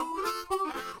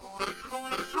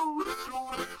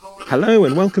Hello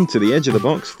and welcome to the Edge of the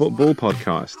Box Football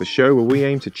Podcast, the show where we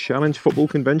aim to challenge football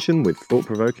convention with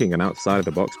thought-provoking and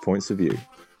outside-of-the-box points of view.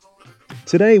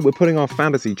 Today we're putting our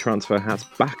fantasy transfer hats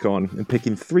back on and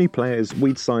picking 3 players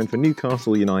we'd signed for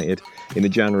Newcastle United in the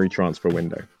January transfer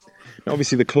window. Now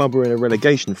obviously the club are in a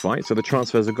relegation fight, so the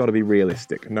transfers have got to be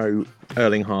realistic. No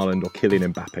Erling Haaland or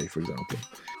Kylian Mbappe, for example.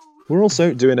 We're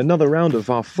also doing another round of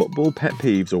our football pet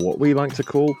peeves, or what we like to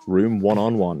call Room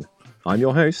 1-on-1. I'm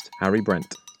your host, Harry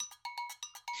Brent.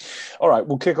 All right,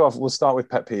 we'll kick off. We'll start with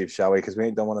pet peeves, shall we? Because we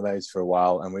ain't done one of those for a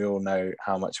while, and we all know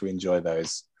how much we enjoy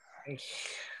those.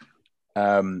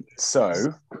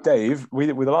 So, Dave,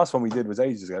 the last one we did was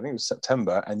ages ago. I think it was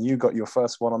September, and you got your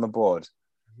first one on the board.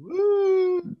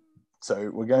 Woo! So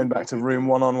we're going back to Room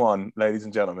 1-on-1, ladies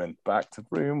and gentlemen. Back to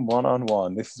Room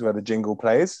 1-on-1. This is where the jingle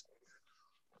plays.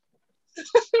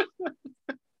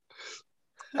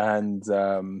 And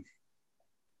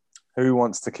who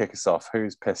wants to kick us off?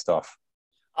 Who's pissed off?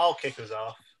 I'll kick us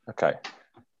off. Okay.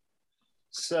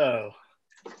 So,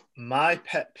 my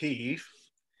pet peeve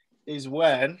is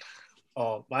my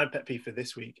pet peeve for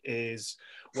this week is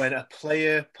when a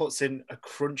player puts in a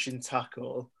crunching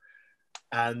tackle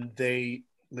and they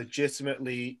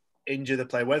legitimately injure the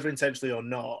player, whether intentionally or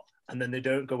not, and then they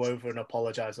don't go over and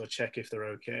apologise or check if they're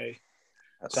okay.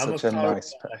 That's such a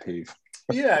nice pet peeve.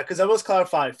 Yeah, because I must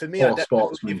clarify. For me, Poor I definitely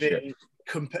sportsmanship. give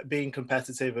it being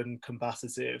competitive and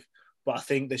combative, but I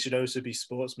think there should also be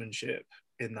sportsmanship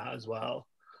in that as well.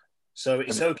 So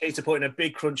it's okay to put in a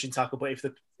big crunching tackle, but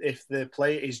if the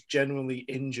player is genuinely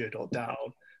injured or down,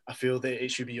 I feel that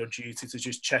it should be your duty to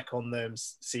just check on them,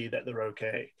 see that they're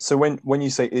okay. So when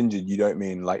you say injured, you don't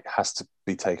mean like has to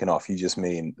be taken off. You just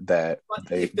mean they're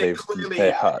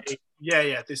hurt.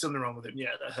 Yeah, there's something wrong with them.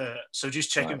 Yeah, they're hurt. So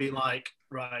just check and be like,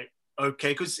 right, okay.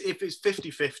 Because if it's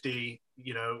 50-50,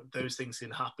 those things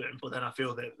can happen. But then I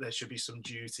feel that there should be some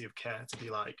duty of care to be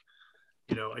like,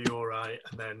 are you all right?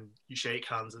 And then you shake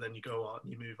hands and then you go on,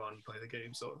 you move on, you play the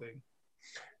game sort of thing.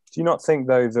 Do you not think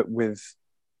though that with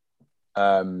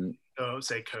don't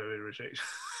say COVID restriction.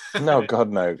 No,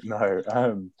 God, no.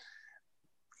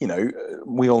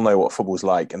 We all know what football's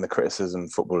like and the criticism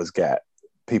footballers get.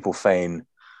 People feign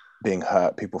being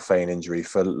hurt, people feign injury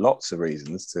for lots of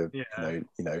reasons.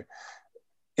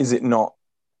 Is it not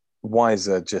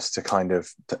wiser just to kind of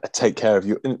take care of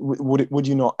you? Would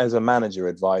you not, as a manager,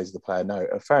 advise the player? No,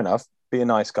 fair enough. Be a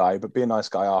nice guy, but be a nice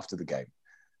guy after the game.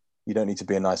 You don't need to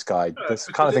be a nice guy. That's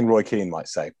the kind of thing Roy Keane might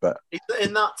say. But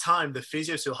in that time, the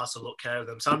physio still has to look care of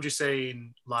them. So I'm just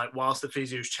saying, like, whilst the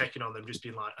physio's checking on them, just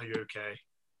being like, "Are you okay?"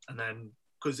 And then,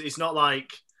 because it's not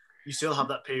like you still have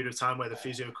that period of time where the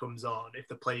physio comes on if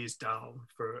the player's down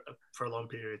for a long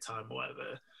period of time or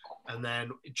whatever. And then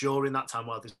during that time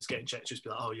while they're just getting checked, just be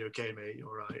like, "Oh, you okay, mate? You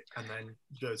all right?" And then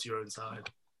you go to your own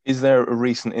side. Is there a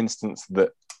recent instance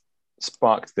that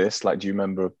sparked this? Like, do you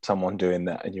remember someone doing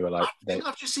that and you were like... I think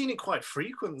I've just seen it quite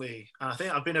frequently. And I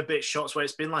think I've been a bit shocked where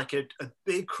it's been like a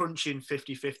big crunching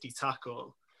 50-50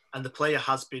 tackle and the player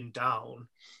has been down.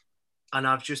 And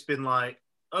I've just been like,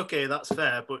 okay, that's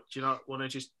fair, but do you not want to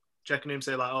just check on him,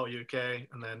 say like, "Oh, you okay?"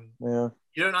 And then you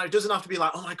don't know, it doesn't have to be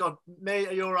like, "Oh my God, mate,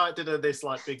 are you all right?" Did this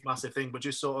like big massive thing, but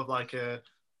just sort of like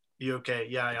 "You okay?"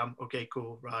 "Yeah, I am." "Okay,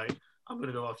 cool, right. I'm going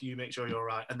to go off. You make sure you're all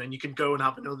right." And then you can go and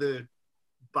have another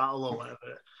battle or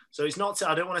whatever. So it's not,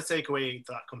 I don't want to take away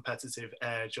that competitive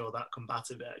edge or that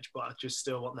combative edge, but I just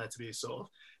still want there to be a sort of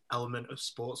element of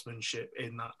sportsmanship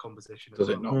in that competition. Does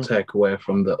it not take away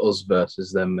from the us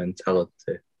versus them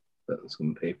mentality that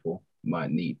some people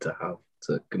might need to have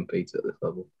to compete at this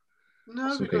level?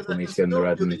 No, some people need to get in the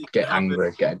red and get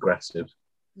angry, get aggressive,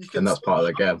 and that's part of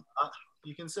the game.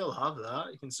 You can still have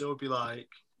that. You can still be like,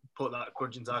 put that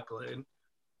crunching tackle in.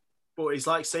 But it's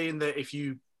like saying that if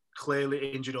you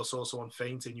clearly injured or saw someone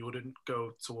fainting, you wouldn't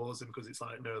go towards them because it's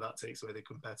like, no, that takes away the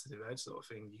competitive edge sort of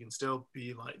thing. You can still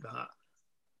be like that,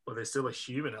 but there's still a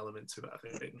human element to it, I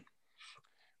think.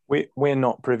 We're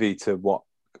not privy to what,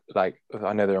 like,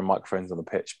 I know there are microphones on the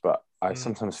pitch, but I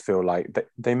sometimes feel like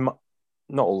they not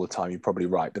all the time, you're probably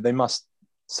right, but they must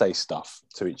say stuff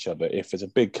to each other. If there's a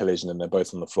big collision and they're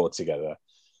both on the floor together,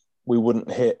 we wouldn't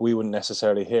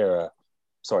necessarily hear a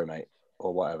 "sorry, mate"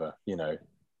 or whatever,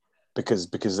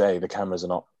 because A, the cameras are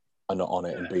not on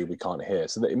it, and B, we can't hear.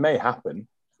 So that it may happen.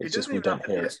 It's just we don't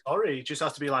hear it. Sorry, it just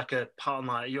has to be like a pat on,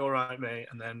 like, "You're all right, mate,"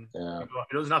 and then it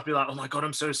doesn't have to be like, "Oh my God,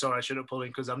 I'm so sorry, I shouldn't have pulled in,"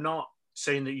 because I'm not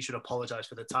saying that you should apologize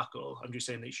for the tackle. I'm just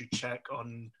saying that you should check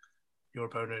on your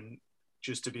opponent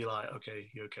just to be like,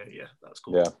 "Okay, you okay? Yeah, that's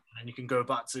cool." Yeah. And you can go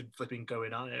back to flipping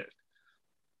going at it.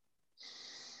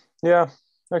 Yeah.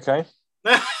 Okay.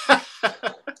 And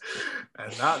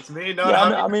that's me.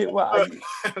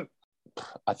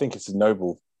 I I think it's a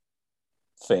noble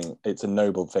thing. It's a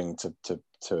noble thing to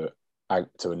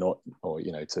annoy, or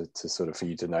to sort of for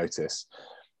you to notice.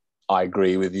 I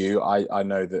agree with you. I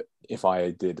know that if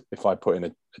I put in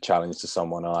a challenge to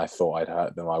someone and I thought I'd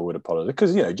hurt them, I would apologize,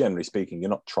 because generally speaking, you're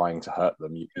not trying to hurt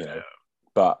them. You know,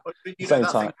 but at the same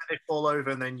time, thing they fall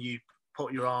over and then you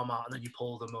put your arm out and then you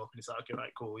pull them up and it's like, okay,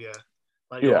 right, cool, yeah,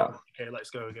 like, okay, let's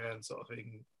go again, sort of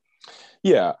thing.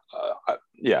 Yeah,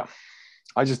 yeah.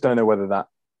 I just don't know whether that.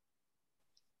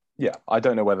 Yeah, I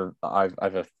don't know whether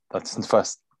that's the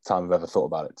first time I've ever thought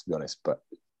about it, to be honest. But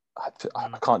I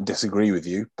can't disagree with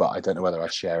you, but I don't know whether I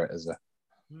share it as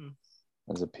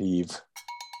a peeve.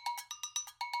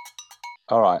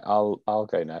 All right, I'll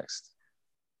go next.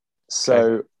 So,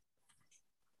 okay.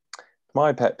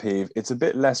 My pet peeve, it's a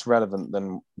bit less relevant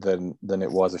than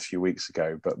it was a few weeks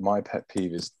ago, but my pet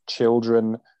peeve is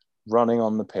children running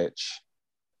on the pitch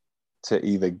to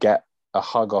either get a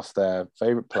hug off their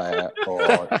favorite player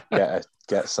or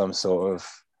get some sort of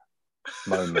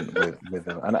moment with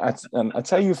them. And I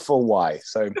tell you for why.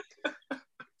 So,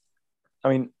 I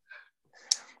mean,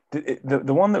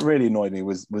 the one that really annoyed me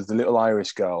was the little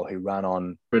Irish girl who ran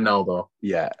on Ronaldo.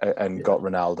 Yeah, and got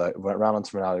Ronaldo. Ran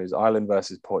onto Ronaldo's Ireland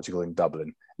versus Portugal in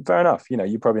Dublin. Fair enough.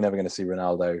 You're probably never going to see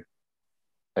Ronaldo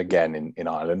again in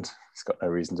Ireland. He's got no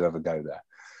reason to ever go there.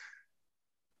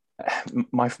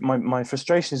 My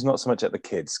frustration is not so much at the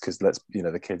kids, because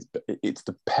the kids, but it's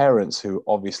the parents who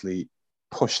obviously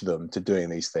push them to doing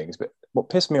these things. But what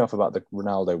pissed me off about the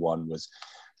Ronaldo one was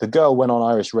the girl went on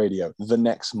Irish radio the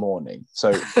next morning,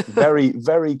 so very,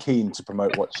 very keen to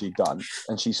promote what she'd done,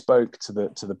 and she spoke to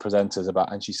the presenters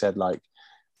about, and she said like,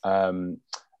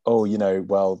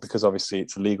 well, because obviously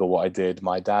it's illegal what I did.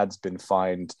 My dad's been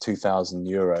fined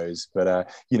 €2,000, but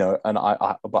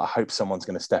I hope someone's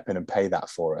going to step in and pay that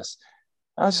for us.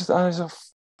 I was like,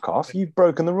 fuck off! You've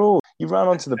broken the rule. You ran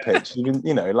onto the pitch.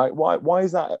 Why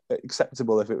is that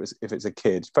acceptable if it's a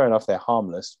kid? Fair enough, they're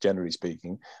harmless, generally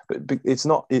speaking, but it's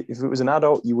not. If it was an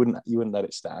adult, you wouldn't let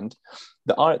it stand.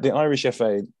 The Irish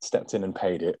FA stepped in and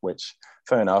paid it, which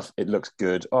fair enough. It looks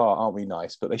good. Oh, aren't we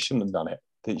nice? But they shouldn't have done it.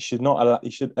 They should not allow. You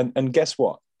should. And guess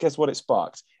what? Guess what? It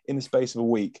sparked in the space of a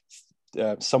week.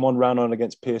 Someone ran on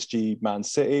against PSG, Man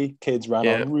City. Kids ran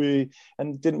on,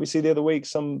 and didn't we see the other week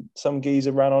some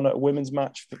geezer ran on at a women's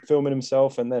match, filming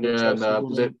himself, and then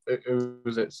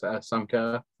was it Sam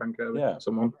Kerr, Franco? Yeah,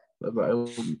 someone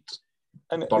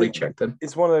and body checked him.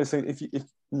 It's one of those things.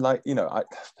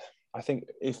 I think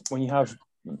when you have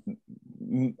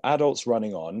adults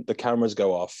running on, the cameras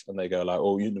go off and they go like,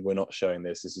 oh, we're not showing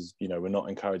this. This is, we're not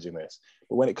encouraging this.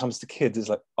 But when it comes to kids, it's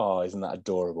like, oh, isn't that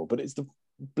adorable? But it's the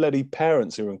bloody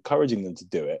parents who are encouraging them to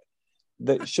do it.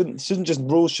 That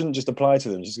rules shouldn't just apply to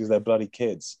them just because they're bloody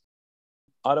kids.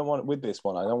 I don't want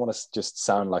to just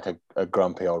sound like a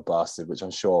grumpy old bastard, which I'm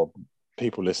sure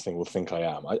people listening will think I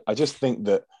am. I just think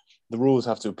that the rules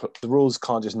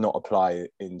can't just not apply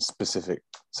in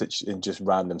just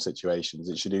random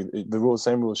situations.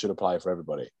 Same rules should apply for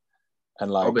everybody.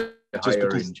 And I'll be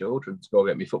hiring children to go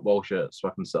get me football shirts so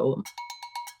I can sell them.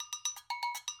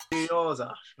 Do yours,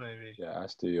 Ash, maybe. Yeah,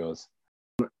 Ash, do yours.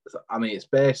 I mean, it's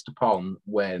based upon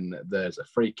when there's a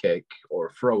free kick or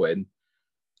a throw-in,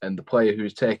 and the player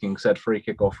who's taking said free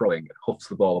kick or throwing huffs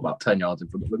the ball about 10 yards in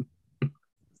front of them.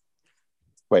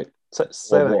 Wait, say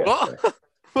that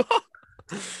again.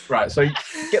 Right, so you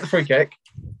get the free kick,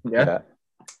 yeah.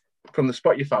 From the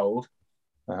spot you fouled.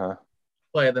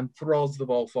 Player then throws the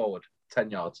ball forward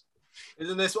 10 yards.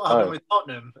 Isn't this what happened with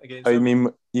Tottenham against? You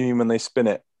mean when they spin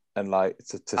it and like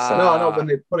to no,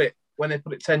 when they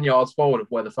put it 10 yards forward of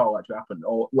where the foul actually happened,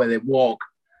 or where they walk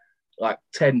like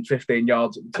 10, 15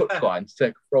 yards at the touchline to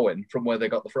take a throw in from where they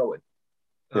got the throw in.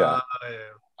 Yeah.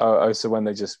 So when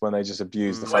they just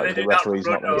abuse the fact that the referee's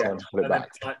not going to put it back.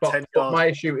 But my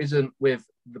issue isn't with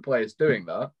the players doing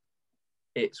that;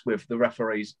 it's with the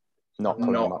referees not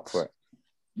pulling them up for it.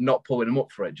 Not pulling them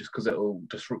up for it just because it'll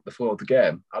disrupt the flow of the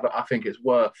game. I think it's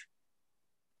worth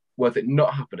it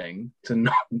not happening to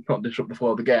not disrupt the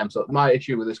flow of the game. So my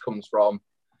issue with this comes from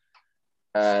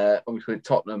obviously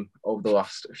Tottenham over the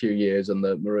last few years and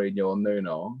the Mourinho and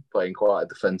Nuno playing quite a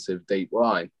defensive deep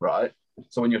line, right?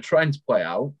 So when you're trying to play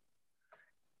out,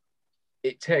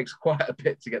 it takes quite a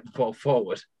bit to get the ball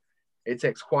forward. It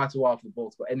takes quite a while for the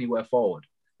ball to go anywhere forward.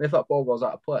 And if that ball goes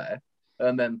out of play,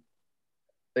 and then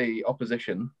the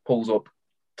opposition pulls up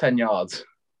 10 yards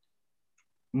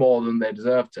more than they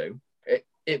deserve to,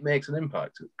 it makes an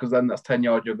impact, because then that's 10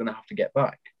 yards you're going to have to get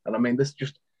back. And I mean,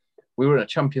 we were in a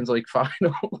Champions League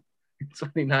final in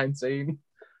 2019,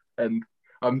 and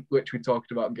which we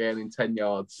talked about gaining 10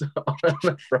 yards on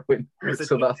the throwing.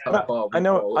 So that's how far I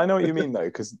know what you mean though,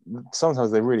 because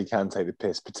sometimes they really can take the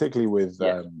piss, particularly with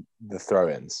the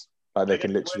throw-ins. Like they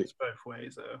can literally both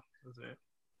ways, though, doesn't it?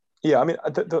 Yeah, I mean,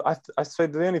 I say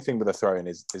the only thing with a throw-in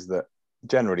is that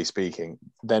generally speaking,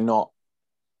 they're not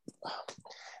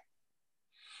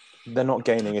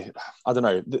gaining it. I don't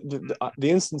know. The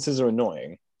instances are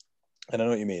annoying, and I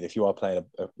know what you mean. If you are playing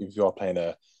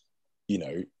a,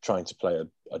 trying to play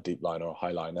a deep line or a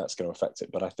high line, that's going to affect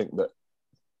it. But I think that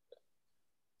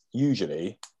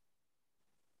usually,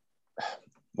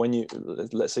 when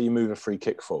let's say you move a free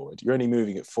kick forward, you're only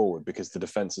moving it forward because the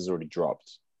defense has already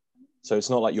dropped. So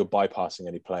it's not like you're bypassing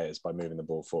any players by moving the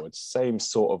ball forward. Same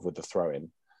sort of with the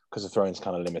throw-in, because the throw-in's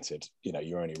kind of limited.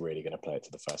 You're only really going to play it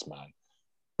to the first man.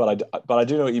 But I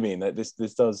do know what you mean. That this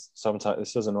does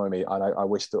annoy me, and I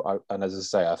wish that. And as I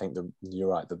say, I think you're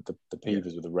right. The peeve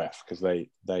is with the ref, because they.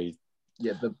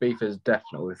 Yeah, the beef is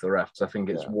definitely with the refs. I think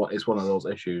it's one of those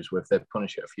issues where if they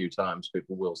punish it a few times,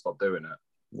 people will stop doing it.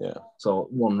 Yeah. So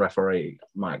one referee,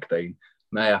 Mike Dean,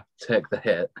 may have to take the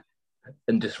hit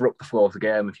and disrupt the flow of the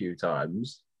game a few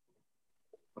times.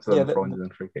 So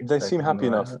they seem happy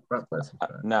enough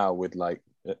now with like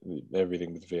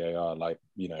everything with VAR, like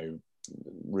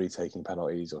retaking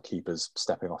penalties or keepers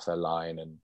stepping off their line,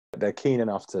 and they're keen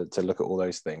enough to look at all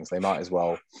those things. They might as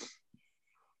well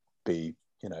be,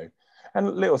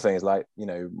 and little things like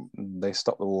they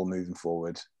stop the ball moving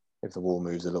forward if the ball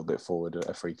moves a little bit forward at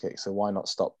a free kick. So why not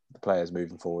stop the players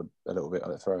moving forward a little bit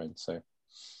on a throw-in? So.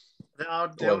 The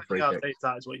only thing I'll say to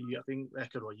that is I think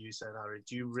echoed what you said, Harry.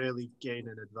 Do you really gain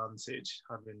an advantage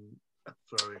having a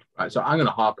throw-in? Right, so I'm going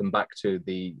to harken back to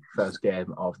the first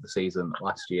game of the season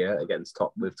last year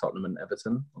with Tottenham and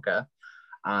Everton, okay?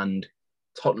 And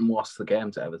Tottenham lost the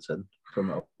game to Everton from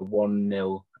a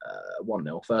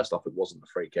 1-0. First off, it wasn't a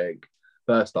free kick.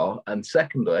 First off, and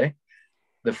secondly,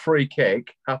 the free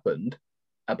kick happened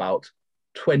about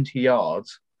 20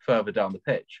 yards further down the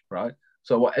pitch, right?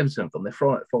 So what Everton have done, they've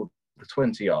thrown it for the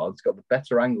 20 yards, got the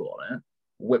better angle on it,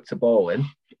 whipped a ball in,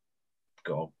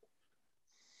 goal.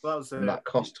 And that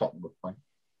cost Tottenham the point.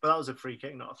 But that was a free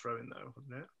kick, not a throw-in, though,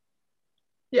 wasn't it?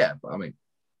 Yeah, but I mean,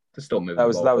 they're still moving. That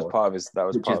was part of his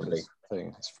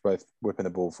thing. It's both whipping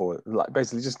the ball forward, like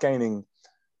basically just gaining.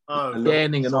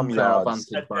 Gaining an unfair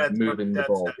advantage by moving the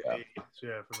ball.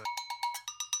 Yeah,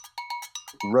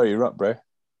 Ro, you're up, bro.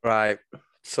 Right.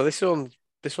 So this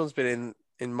one's been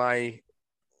in my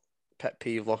pet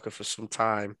peeve locker for some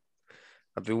time.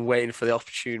 I've been waiting for the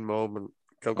opportune moment.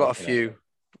 I've got a few.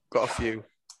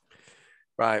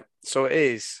 Right. So it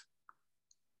is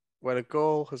when a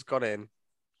goal has gone in,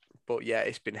 but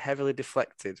it's been heavily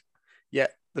deflected.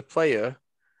 Yet the player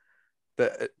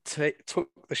that took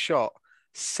the shot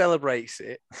celebrates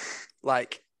it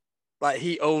like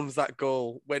he owns that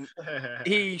goal when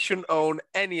he shouldn't own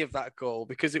any of that goal,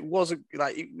 because it wasn't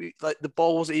like the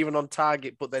ball wasn't even on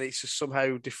target, but then it's just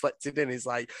somehow deflected in. It's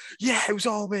like, it was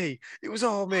all me.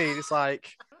 It's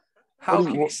like,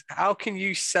 how can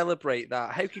you celebrate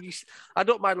that? How can you? I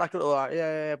don't mind like a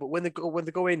little but when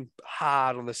they go in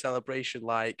hard on the celebration,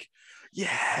 like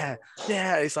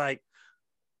it's like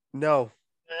no.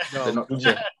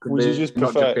 Would you just be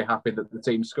happy that the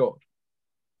team scored?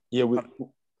 Yeah.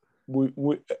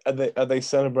 Are they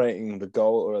celebrating the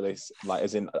goal, or are they like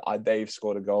as in they've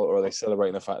scored a goal, or are they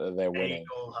celebrating the fact that they're winning? A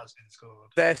goal has been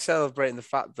scored. They're celebrating the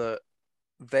fact that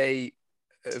they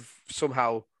have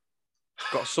somehow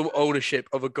got some ownership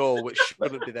of a goal which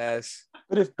shouldn't be theirs.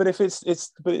 But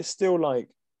it's still like,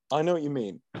 I know what you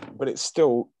mean, but it's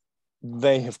still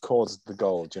they have caused the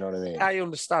goal. Do you know what I mean? I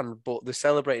understand, but they're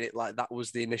celebrating it like that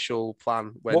was the initial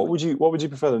plan. What would you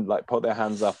prefer them like? Put their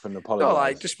hands up and apologize? No,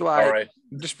 like just be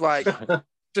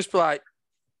like,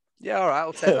 yeah, all right,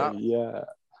 I'll take that. Yeah.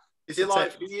 Is it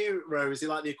like for you, Ro? Is it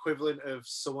like the equivalent of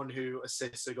someone who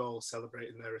assists a goal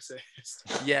celebrating their assist?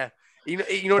 Yeah. You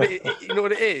know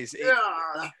what it is.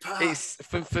 It's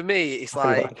for me. It's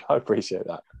like I appreciate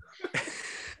that.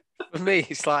 For me,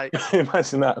 it's like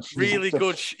imagine that really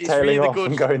good. It's tailing really off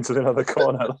good. And going to another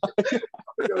corner.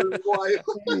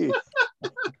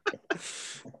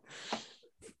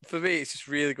 For me, it's just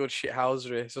really good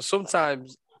shithousery. So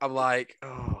sometimes I'm like,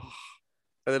 oh,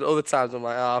 and then other times I'm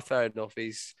like, fair enough.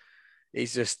 He's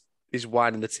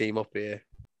winding the team up here.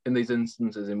 In these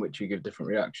instances in which you give different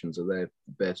reactions, are they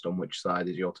based on which side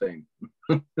is your team?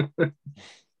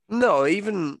 No,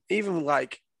 even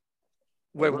like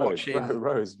when watching.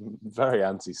 Rose very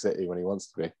anti-City when he wants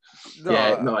to be.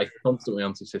 No, he's constantly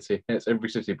anti-City. It's every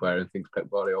City player and thinks Pep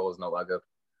Guardiola is not that good.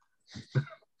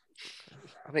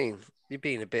 I mean, you're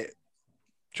being a bit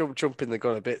jumping the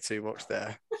gun a bit too much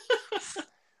there.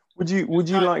 Would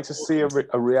you like to see a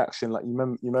reaction like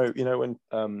you know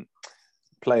when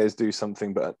players do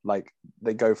something but like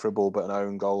they go for a ball but an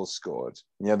own goal is scored?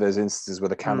 There's instances where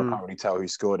the camera can't really tell who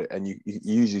scored it, and you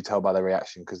usually tell by their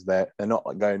reaction because they're not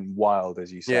like going wild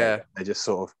as you say. Yeah. They're just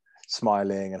sort of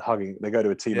smiling and hugging. They go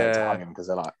to a teammate to hug him because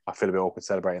they're like, I feel a bit awkward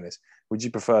celebrating this. Would you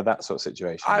prefer that sort of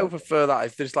situation? I would prefer that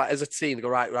if there's like as a team, they go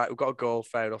right, we've got a goal,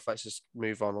 fair enough. Let's just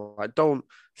move on. Like, don't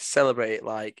celebrate it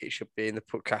like it should be in the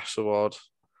Putcash award.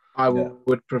 I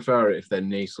would prefer it if their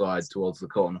knee slide towards the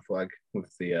corner flag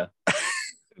with the.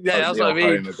 Yeah, that's what I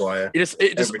mean.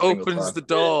 It just opens the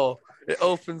door. It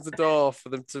opens the door for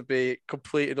them to be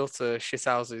complete and utter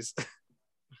shithouses.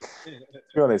 To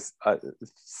be honest,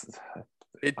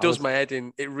 it does my head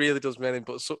in. It really does my head in,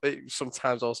 but it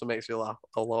sometimes also makes me laugh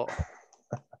a lot.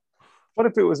 What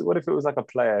if it was like a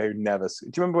player who never? Do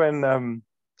you remember when?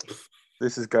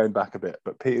 This is going back a bit,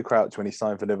 but Peter Crouch, when he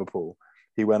signed for Liverpool,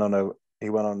 he went on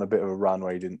a bit of a run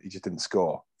where he just didn't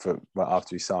score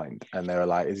after he signed, and they were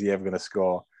like, "Is he ever going to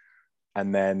score?"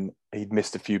 And then he'd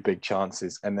missed a few big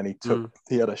chances, and then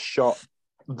he had a shot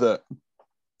that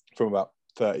from about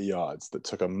 30 yards that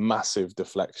took a massive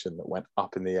deflection that went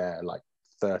up in the air like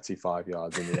 35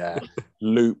 yards in the air,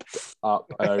 looped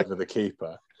up and over the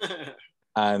keeper,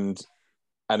 and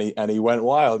he went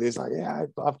wild. He's like, "Yeah,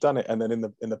 I've done it." And then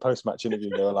in the post-match interview,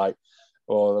 they were like,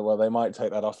 "Oh, well, they might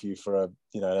take that off you for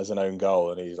as an own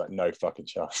goal," and he's like, "No fucking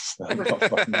chance."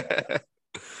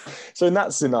 So in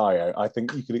that scenario, I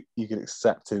think you could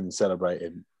accept him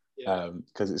celebrating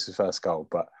because it's his first goal.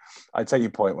 But I take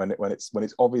your point when it's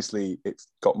obviously it's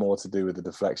got more to do with the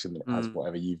deflection than it has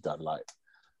whatever you've done. Like,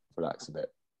 relax a bit.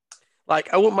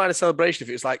 Like, I wouldn't mind a celebration if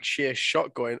it was like sheer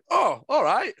shot going, "Oh, all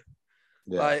right."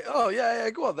 Yeah. Like, "Oh yeah,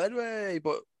 go on then, way."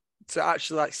 But to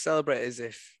actually like celebrate as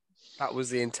if that was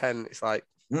the intent, it's like,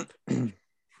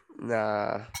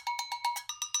 nah.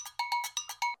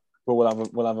 Well,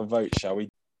 we'll have a vote, shall we?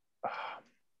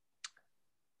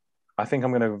 I think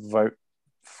I'm going to vote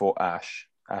for Ash.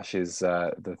 Ash is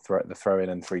the throw in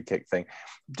and free kick thing.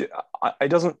 It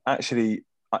doesn't actually.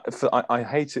 I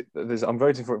hate it. I'm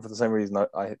voting for it for the same reason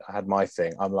I had my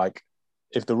thing. I'm like,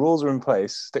 if the rules are in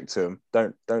place, stick to them.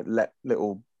 Don't let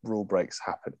little rule breaks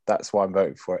happen. That's why I'm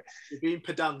voting for it. You're being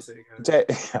pedantic.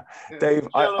 Dave,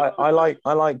 I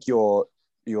like your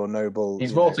noble.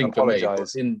 He's voting for me.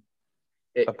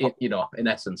 But in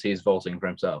essence, he's voting for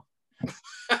himself.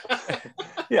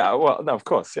 Yeah, well, no, of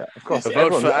course. A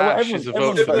vote for Ash is a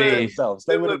vote for me.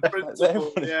 They would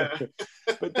have.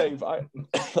 But Dave,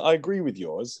 I agree with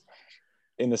yours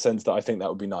in the sense that I think that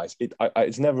would be nice.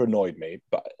 It's never annoyed me,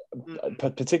 but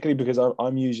particularly because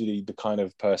I'm usually the kind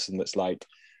of person that's like,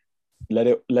 let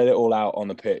it all out on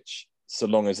the pitch, so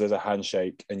long as there's a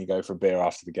handshake and you go for a beer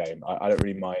after the game. I don't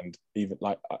really mind. Even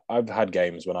like I've had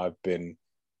games when I've been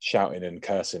shouting and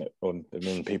cursing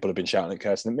people have been shouting and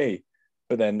cursing at me.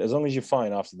 But then, as long as you're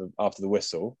fine after the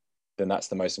whistle, then that's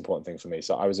the most important thing for me.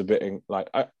 So I was a bit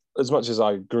as much as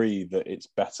I agree that it's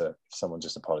better if someone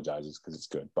just apologizes because it's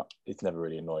good, but it's never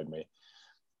really annoyed me.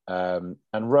 And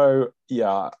Ro,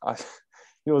 yours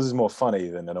is more funny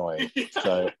than annoying.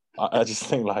 So I just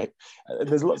think like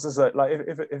there's lots of like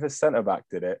if a centre back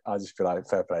did it, I just feel like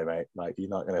fair play, mate. Like you're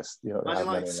not gonna have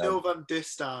like Sylvan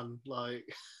Distan, like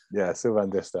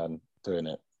Sylvan Distan doing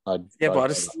it. But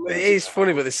it is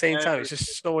funny, but at the same time, it's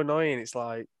just so annoying. It's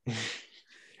like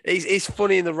it's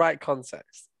funny in the right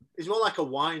context. It's more like a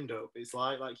wind up. It's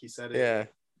like you said. Yeah,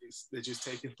 they're just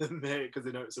taking the mate because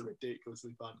they know it's a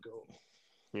ridiculously bad goal.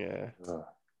 Yeah.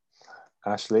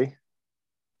 Ashley.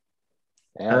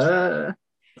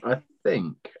 I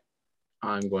think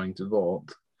I'm going to vote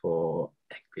for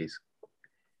Egby's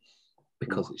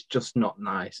because it's just not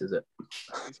nice, is it?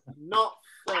 It's not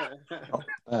fair.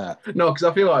 No, because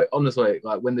I feel like, honestly,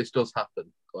 like when this does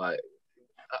happen, like,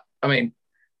 I mean,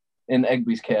 in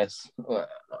Egby's case,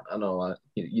 I know like,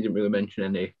 you didn't really mention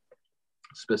any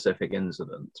specific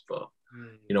incidents, but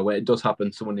when it does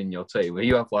happen to someone in your team where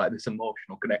you have like this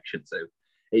emotional connection to,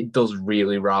 it does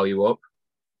really rile you up.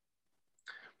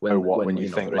 When you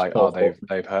think like,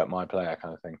 they've hurt my player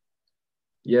kind of thing.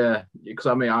 Yeah, because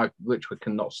I mean, I literally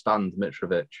cannot stand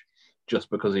Mitrovic just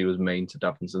because he was mean to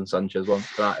Davinson Sanchez once.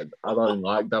 I don't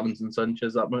like Davinson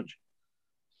Sanchez that much.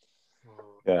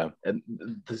 Yeah, and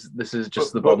this is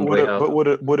just the bond we have. But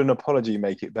would an apology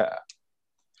make it better,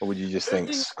 or would you just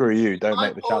think, screw you, don't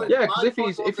make the challenge? Yeah,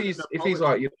 because if he's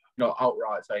like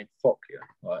outright saying fuck you,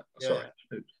 like sorry,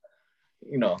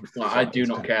 like I do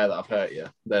not care that I've hurt you,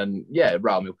 then yeah,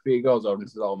 round me up. If he goes over and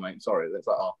says, "Oh mate, sorry," it's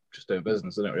like, oh, just doing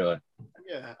business, isn't it? Really?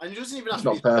 Yeah, and it doesn't even have it's to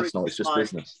not be personal. It's just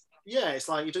business. Yeah, it's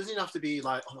like it doesn't even have to be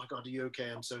like, oh my god, are you okay?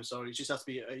 I'm so sorry. It just has to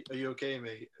be, are you okay,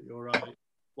 mate? Are you all right?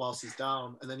 Whilst he's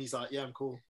down, and then he's like, yeah, I'm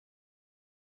cool.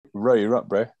 Ro, you're up,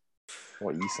 bro.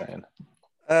 What are you saying?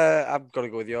 I'm gonna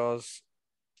go with yours.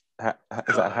 Is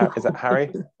that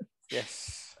Harry?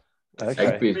 Yes.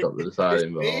 Okay. Egby's got the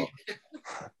deciding vote.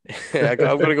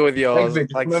 I'm gonna go with yours.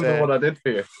 Egby, Like I remember say, what I did for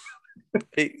you?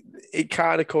 it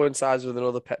kind of coincides with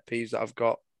another pet peeves that I've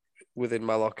got within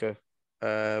my locker.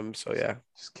 So yeah.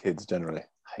 Just kids generally.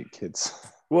 I hate kids.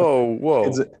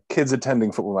 Whoa. Kids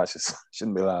attending football matches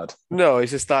shouldn't be allowed. No,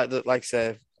 it's just that like I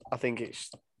say, I think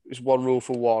it's one rule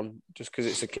for one. Just because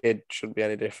it's a kid shouldn't be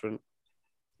any different.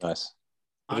 Nice.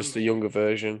 Just a younger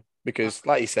version. Because,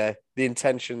 like you say, the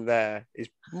intention there is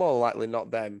more likely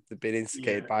not them. They've been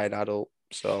instigated by an adult.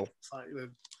 So It's like with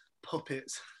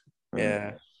puppets.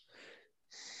 yeah.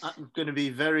 I'm going to be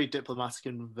very diplomatic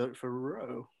and vote for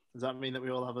Roe. Does that mean that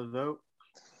we all have a vote?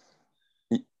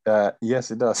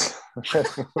 Yes, it does.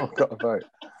 We've all got a vote.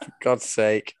 For God's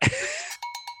sake.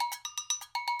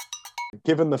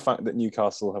 Given the fact that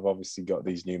Newcastle have obviously got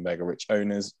these new mega rich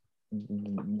owners,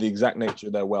 the exact nature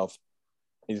of their wealth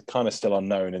is kind of still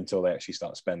unknown until they actually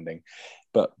start spending.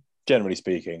 But generally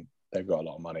speaking, they've got a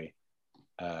lot of money.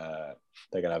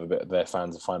 They're going to have their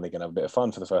fans are finally going to have a bit of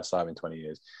fun for the first time in 20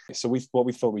 years. So what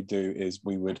we thought we'd do is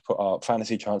we would put our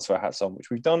fantasy transfer hats on,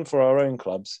 which we've done for our own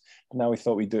clubs. Now we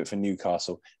thought we'd do it for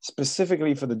Newcastle,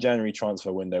 specifically for the January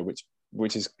transfer window,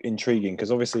 which is intriguing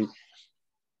because obviously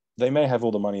they may have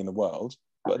all the money in the world,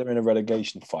 but they're in a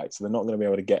relegation fight, so they're not going to be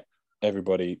able to get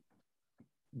everybody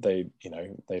they'd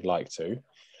like to.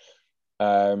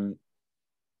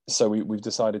 So we've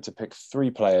decided to pick 3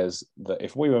 players that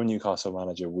if we were a Newcastle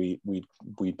manager, we'd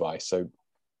buy. So it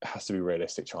has to be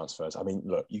realistic transfers. I mean,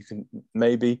 look, you can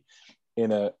maybe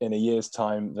in a year's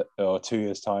time or 2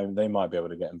 years' time, they might be able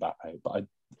to get Mbappe. But I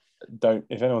don't.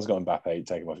 If anyone's got Mbappe,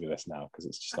 take him off your list now because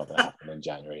it's just not going to happen in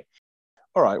January.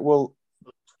 All right. Well,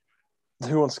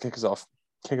 who wants to kick us off?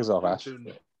 Kick us off, Ash.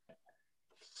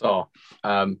 So,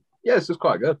 this was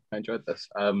quite good. I enjoyed this.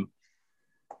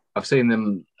 I've seen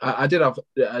them. I did have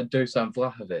Dusan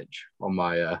Vlahovic on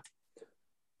my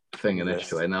thing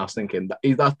initially, and I was thinking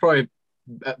that's probably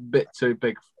a bit too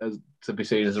big to be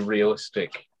seen as a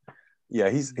realistic. Yeah,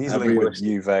 he's linked with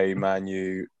Juve, Man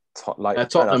U.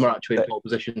 Tottenham are actually in pole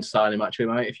position to sign him. Actually,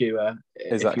 mate.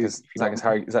 Is that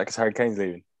because Harry Kane's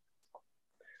leaving?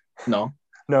 No,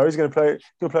 he's going to play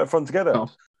up front together. No.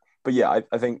 But yeah,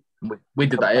 I think we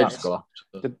did that ages ago.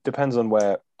 It depends on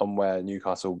where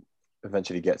Newcastle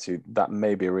eventually get to. That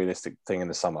may be a realistic thing in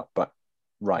the summer, but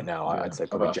right now I'd say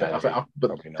probably January.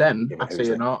 But then I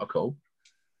see an article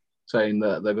saying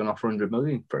that they're going to offer 100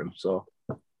 million for him. So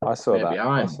I saw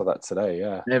that today.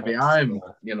 Yeah, maybe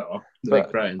the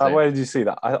big brains. Where did you see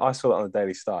that? I saw that on the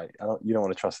Daily Star. You don't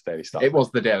want to trust the Daily Star. It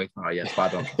was the Daily Star, yes, but I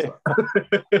don't trust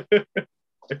that.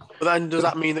 But then does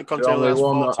that mean that Conte has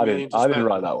 40 million to I spend? didn't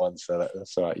write that one, so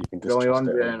that's all right. You can just the trust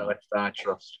only it. journalist I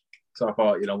trust. So I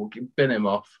thought, we'll bin him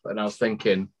off. And I was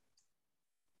thinking,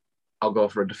 I'll go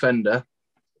for a defender,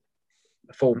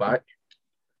 a fullback,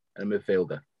 and a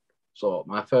midfielder. So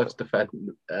my first defender,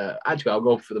 actually, I'll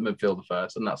go for the midfielder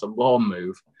first, and that's a loan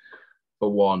move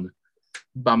for one,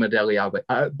 Bamadeli Ali.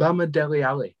 Bamadeli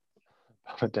Ali.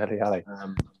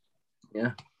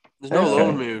 Yeah. There's no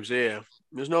loan moves here.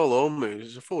 There's no loan moves.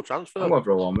 It's a full transfer. I'm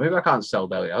over a loan move. I can't sell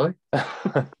Deli Ali.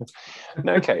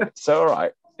 Okay, so all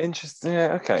right. Interesting.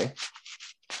 Yeah, okay.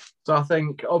 So I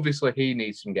think obviously he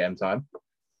needs some game time.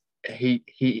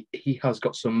 He has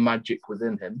got some magic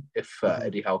within him. If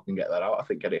Eddie Howe can get that out, I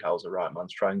think Eddie Howe's the right man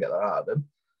to try and get that out of him.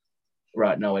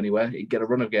 Right now, anyway, he'd get a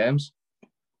run of games,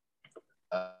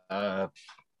 and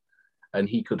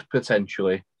he could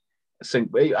potentially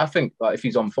sink. I think if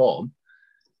he's on form,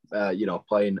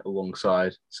 playing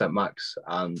alongside St. Max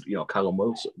and Callum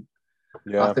Wilson,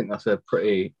 I think that's a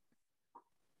pretty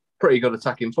good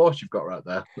attacking force you've got right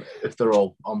there if they're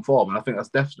all on form, and I think that's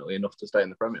definitely enough to stay in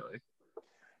the Premier League.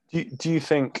 Do you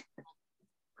think?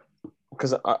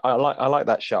 Because I like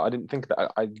that shout. I didn't think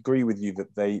that. I agree with you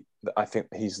that I think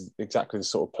he's exactly the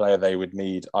sort of player they would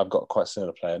need. I've got quite a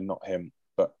similar player, not him,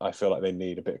 but I feel like they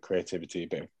need a bit of creativity, a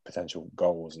bit of potential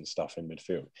goals and stuff in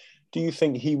midfield. Do you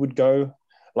think he would go?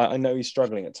 Like, I know he's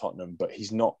struggling at Tottenham, but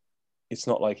he's not. It's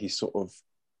not like he's sort of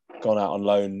gone out on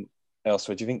loan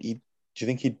elsewhere. Do you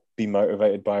think he'd be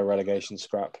motivated by a relegation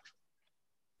scrap?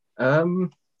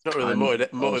 Not really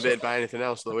motivated by anything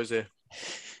else, though, is he?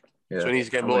 Yeah. So he needs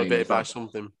to get motivated by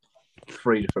something.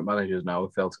 3 different managers now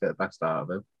have failed to get the best out of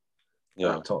him.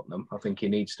 At Tottenham. I think he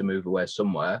needs to move away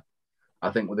somewhere. I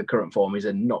think with the current form he's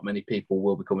in, not many people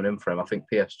will be coming in for him. I think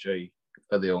PSG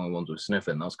are the only ones with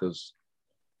sniffing. That's because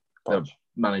They're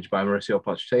managed by Mauricio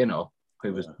Pochettino,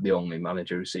 who was the only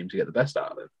manager who seemed to get the best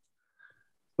out of it.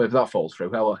 But if that falls through,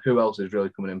 who else is really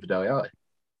coming in for Dele Alli?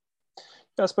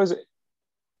 I suppose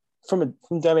from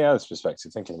Dele Alli's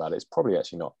perspective, thinking about it, it's probably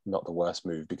actually not the worst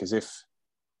move, because if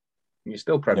you're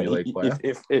still Premier League player,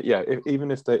 if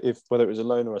whether it was a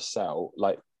loan or a sell,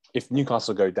 like if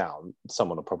Newcastle go down,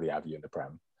 someone will probably have you in the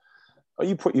Prem. Or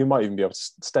you might even be able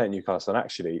to stay at Newcastle, and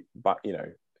actually, but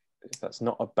that's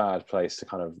not a bad place to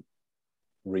kind of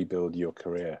rebuild your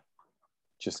career.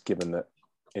 Just given that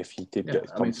if he did get,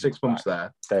 6 months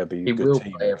back, there, they'll be. He will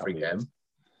play every game.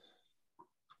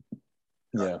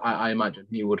 Yeah, I imagine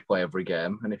he would play every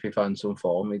game, and if he finds some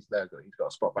form, he's there. He's got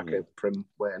a spot back at the Prim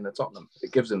waiting at Tottenham.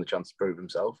 It gives him the chance to prove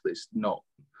himself. It's not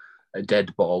a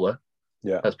dead baller,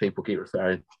 as people keep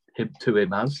referring to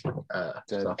him as. I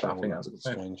think that's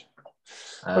strange.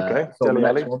 Okay, so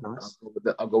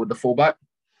I'll go with the fullback.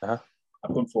 I've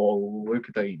gone for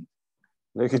Luca Digne.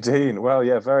 Luca Digne, well,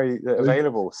 yeah, very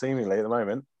available seemingly at the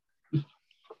moment.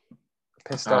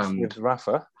 Pissed off with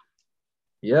Rafa.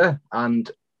 Yeah, and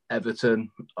Everton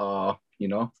are,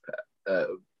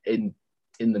 in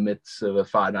the midst of a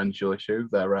financial issue.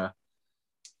 They're at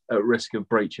risk of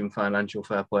breaching financial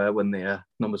fair play when the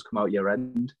numbers come out year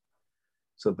end.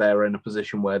 So they're in a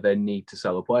position where they need to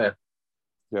sell a player.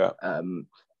 Yeah.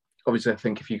 Obviously, I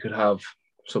think if you could have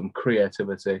some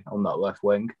creativity on that left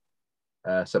wing,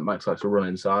 St. Max likes to run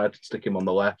inside, stick him on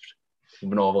the left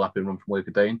with an overlapping run from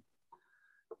Luca Digne.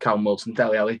 Callum Wilson,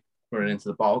 Dele Alli running into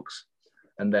the box,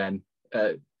 and then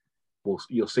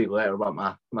you'll see later about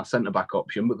my centre back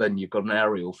option. But then you've got an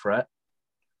aerial threat.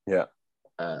 Yeah.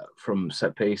 From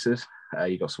set pieces,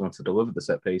 you've got someone to deliver the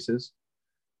set pieces,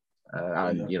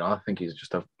 and I think he's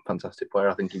just a fantastic player.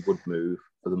 I think he would move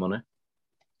for the money.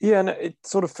 Yeah, and it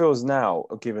sort of feels now,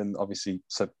 given obviously,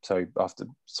 so after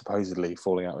supposedly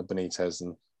falling out with Benitez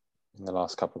in the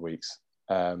last couple of weeks,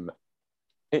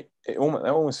 it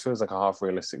almost feels like a half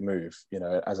realistic move,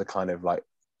 as a kind of like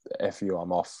 "F you,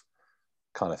 I'm off"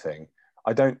 kind of thing.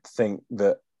 I don't think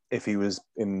that if he was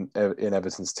in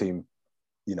Everton's team,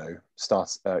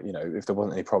 starts, if there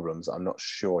wasn't any problems, I'm not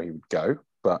sure he would go.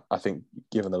 But I think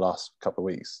given the last couple of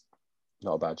weeks,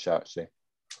 not a bad shout actually.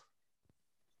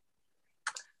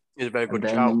 He's a very good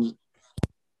shout.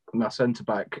 My centre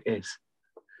back is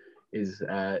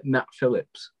Nat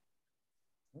Phillips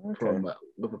from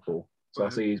Liverpool. So I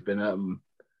see he's been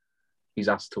he's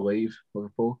asked to leave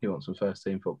Liverpool. He wants some first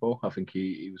team football. I think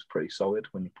he was pretty solid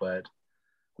when he played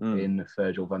in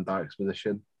Virgil van Dijk's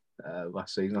position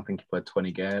last season. I think he played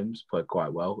 20 games, played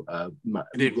quite well.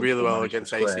 He did really well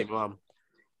against AC Milan.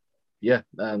 Yeah,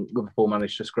 Liverpool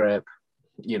managed to scrape,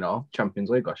 Champions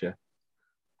League last year.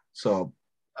 So,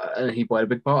 and he played a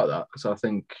big part of that. So I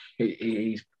think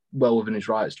he's well within his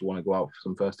rights to want to go out for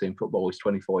some first team football. He's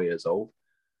 24 years old.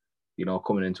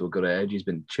 Coming into a good age. He's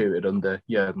been tutored under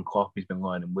Jurgen Klopp. He's been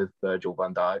learning with Virgil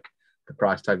van Dijk. The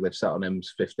price tag they've set on him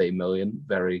is 15 million.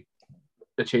 Very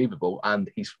achievable, and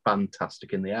he's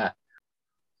fantastic in the air.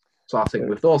 So I think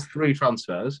with those three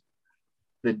transfers,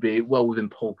 they'd be well within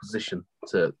pole position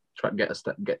to try and get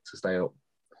to stay up.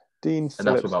 Dean and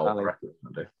Phillips, that's about what I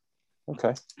do.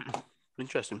 Okay,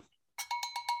 interesting.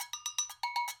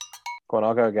 Go on,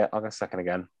 I'll go second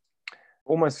again.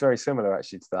 Almost very similar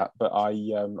actually to that, but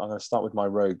I'm going to start with my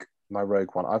rogue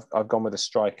one. I've gone with a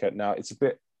striker. Now it's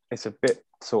a bit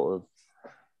sort of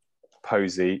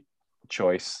posy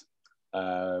choice,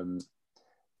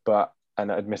 but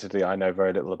admittedly I know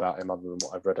very little about him other than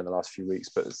what I've read in the last few weeks.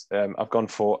 But I've gone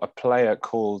for a player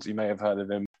called, you may have heard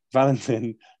of him,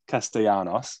 Valentin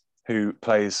Castellanos, who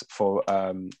plays for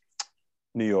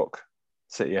New York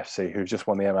City FC, who've just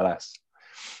won the MLS.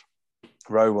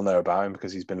 Rowe will know about him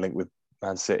because he's been linked with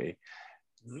Man City,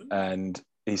 and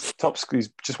he's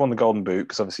just won the Golden Boot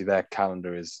because obviously their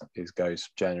calendar is goes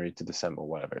January to December,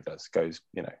 whatever it does,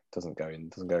 doesn't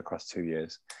go across 2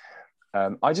 years.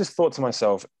 I just thought to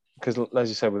myself, because as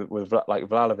you said, with like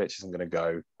Vlahovic isn't going to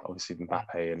go, obviously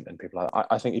Mbappe and people like that.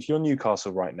 I think if you're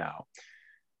Newcastle right now,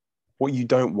 what you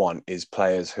don't want is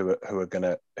players who are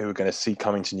going to see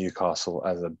coming to Newcastle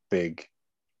as a big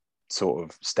sort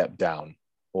of step down,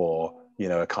 or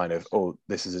a kind of,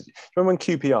 this is remember when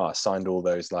QPR signed all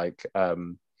those like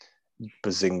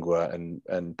Bazingua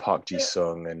and Park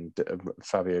Ji-sung and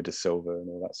Fabio da Silva and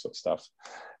all that sort of stuff,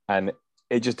 and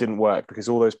it just didn't work because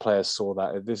all those players saw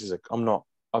that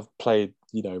I've played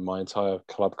my entire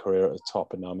club career at the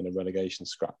top and now I'm in a relegation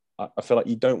scrap. I feel like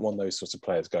you don't want those sorts of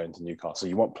players going to Newcastle.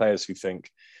 You want players who think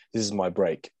this is my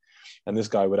break, and this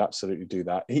guy would absolutely do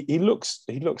that. He looks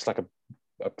like a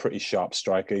pretty sharp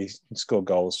striker. He scored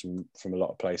goals from a lot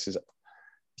of places.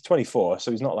 he's 24,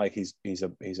 so he's not like he's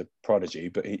a prodigy,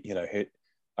 but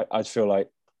I feel like,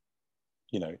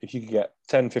 if you could get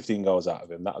 10, 15 goals out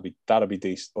of him, that'll be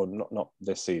decent. Or not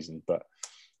this season, but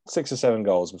 6 or 7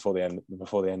 goals before the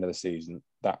end of the season.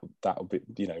 That would be,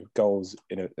 goals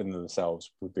in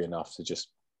themselves would be enough to just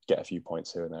get a few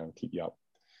points here and there and keep you up.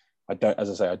 I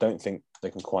don't think they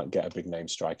can quite get a big name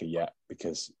striker yet,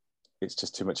 because it's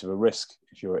just too much of a risk.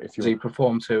 Does he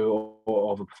perform to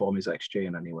or overperform his XG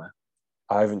in anywhere?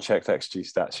 I haven't checked XG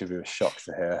stats. Should be a shock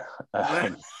to hear.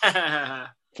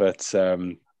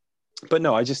 But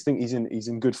no, I just think he's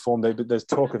in good form. But there's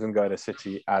talk of him going to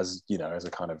City as as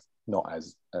a kind of, not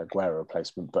as a Aguero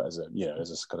replacement, but as a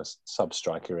kind of sub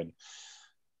striker. And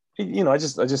I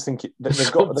just think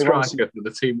they've got striker for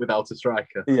the team without a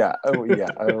striker. Yeah,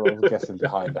 I'm guessing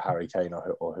behind Harry Kane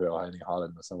or Erling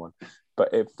Haaland or someone.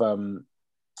 But if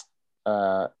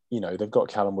they've got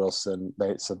Callum Wilson,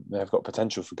 they've got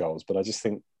potential for goals. But I just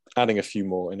think adding a few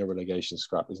more in a relegation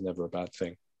scrap is never a bad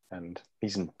thing. And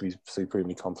he's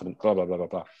supremely confident. Blah blah blah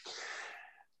blah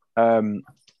blah.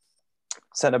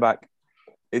 Centre back,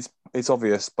 it's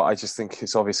obvious, but I just think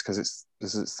it's obvious because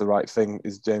it's the right thing.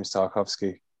 Is James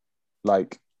Tarkowski?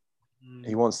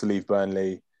 He wants to leave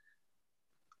Burnley.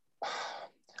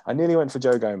 I nearly went for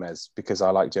Joe Gomez because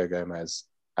I like Joe Gomez,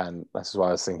 and that's why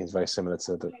I was thinking he's very similar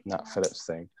to the Nat Phillips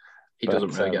thing. He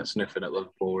doesn't really get sniffing at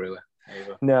Liverpool, really.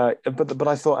 Either. No, but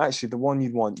I thought actually the one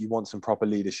you want some proper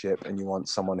leadership, and you want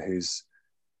someone who's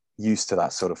used to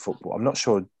that sort of football. I'm not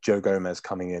sure Joe Gomez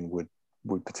coming in would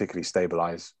particularly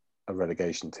stabilise a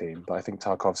relegation team, but I think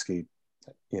Tarkowski,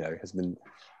 he hasn't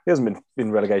been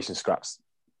in relegation scraps,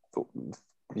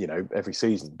 every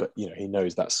season, but he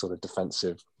knows that sort of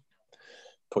defensive,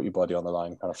 put your body on the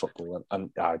line kind of football, and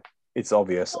it's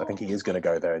obvious. I think he is going to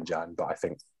go there in Jan, but I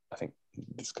think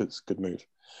it's a good move.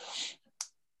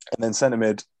 And then centre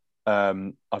mid,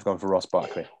 I've gone for Ross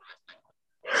Barkley.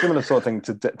 Similar sort of thing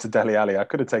to Dele Alli. I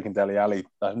could have taken Dele Alli.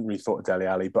 I hadn't really thought of Dele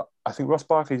Alli, but I think Ross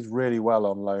Barkley's really well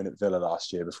on loan at Villa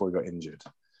last year before he got injured.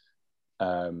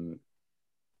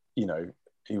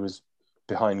 He was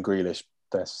behind Grealish,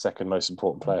 their second most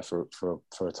important player for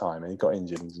a time, and he got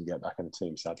injured and didn't get back in the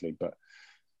team, sadly. But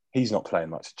he's not playing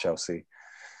much at Chelsea.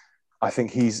 I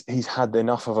think he's had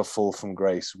enough of a fall from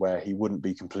grace where he wouldn't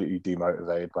be completely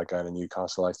demotivated by going to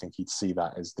Newcastle. I think he'd see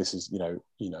that as this is, I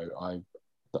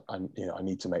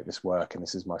need to make this work, and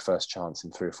this is my first chance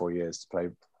in 3 or 4 years to play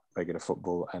regular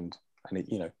football, and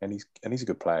he's a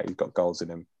good player. He's got goals in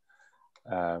him.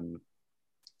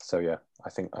 So yeah, I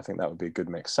think that would be a good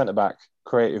mix. Centre back,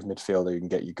 creative midfielder who can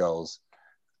get you goals,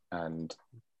 and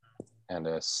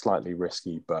a slightly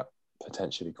risky but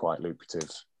potentially quite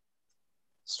lucrative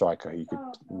striker who you could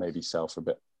maybe sell for a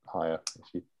bit higher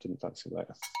if you didn't fancy it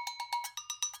later.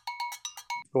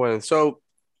 Well, so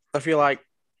I feel like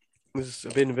there's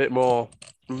been a bit more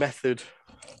method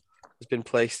has been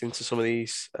placed into some of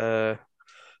these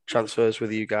transfers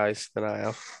with you guys than I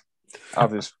have.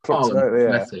 I've just plucked it out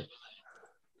there.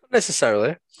 Not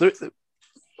necessarily.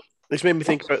 It's made me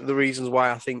think about the reasons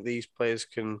why I think these players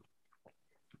can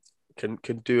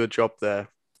do a job there.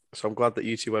 So I'm glad that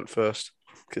you two went first,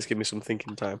 because give me some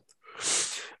thinking time.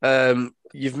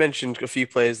 You've mentioned a few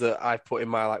players that I've put in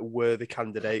my worthy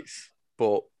candidates,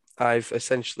 but I've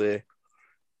essentially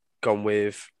gone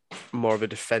with more of a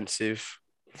defensive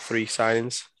 3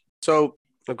 signings. So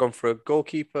I've gone for a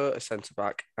goalkeeper, a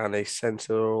centre-back, and a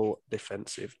central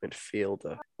defensive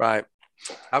midfielder. Right.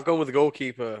 I've gone with the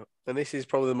goalkeeper, and this is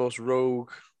probably the most rogue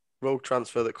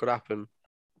transfer that could happen.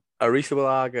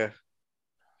 Arrizabalaga.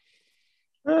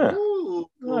 Yeah.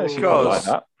 Because like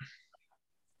that.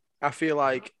 I feel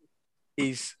like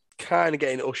he's kind of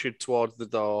getting ushered towards the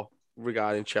door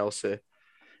regarding Chelsea.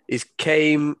 He's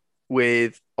came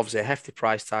with obviously a hefty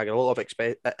price tag, a lot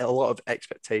of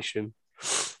expectation,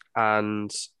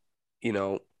 and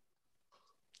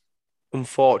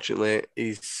unfortunately,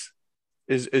 he's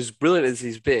as brilliant as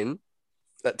he's been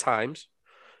at times.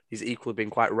 He's equally been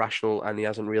quite rational, and he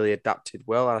hasn't really adapted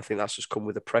well. And I think that's just come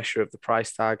with the pressure of the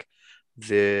price tag,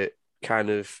 the kind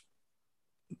of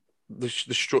the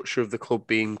structure of the club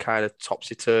being kind of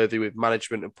topsy-turvy with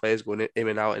management and players going in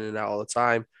and out all the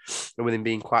time. And with him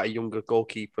being quite a younger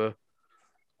goalkeeper,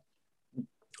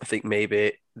 I think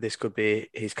maybe this could be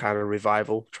his kind of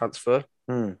revival transfer.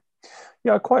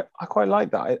 Yeah, I quite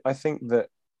like that. I think that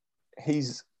he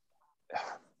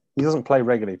doesn't play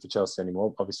regularly for Chelsea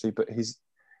anymore, obviously, but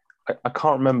I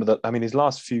can't remember that. I mean, his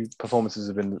last few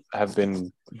performances have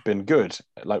been good,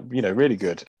 really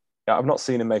good. I've not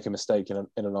seen him make a mistake in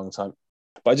a long time,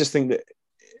 but I just think that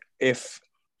if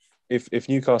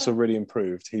Newcastle really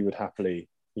improved, he would happily,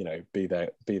 be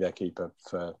their keeper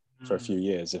for for a few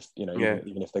years. If you know, Yeah.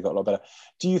 even if they got a lot better.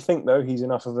 Do you think though he's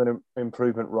enough of an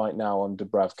improvement right now on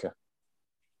Dubravka?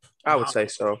 I would say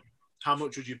so. How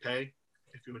much would you pay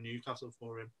if you were Newcastle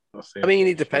for him? I mean,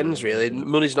 it depends really.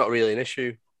 Money's not really an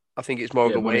issue. I think it's more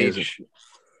of the wage.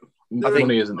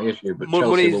 Money isn't the issue, but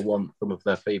Chelsea will want some of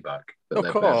their fee back. Of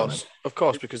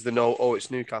course, because they know, it's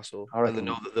Newcastle, and they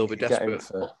know that they'll be desperate.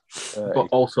 But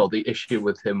also, the issue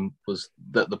with him was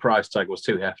that the price tag was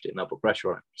too hefty, and that put pressure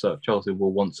on him. So Chelsea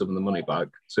will want some of the money back,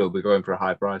 so he'll be going for a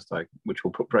high price tag, which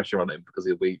will put pressure on him because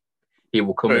he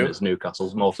will come in as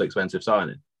Newcastle's most expensive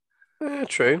signing.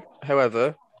 True.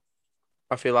 However,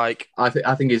 I feel like I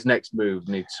think his next move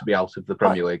needs to be out of the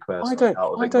Premier League first.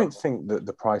 I don't think that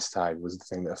the price tag was the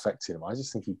thing that affected him. I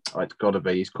just think it's got to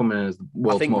be. He's coming in as the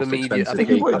world's most expensive.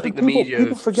 I think the media.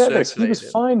 People forget this. He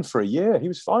was fine for a year. He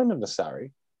was fine under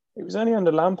Sarri. It was only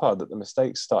under Lampard that the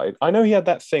mistakes started. I know he had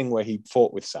that thing where he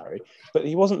fought with Sarri, but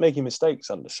he wasn't making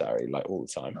mistakes under Sarri like all the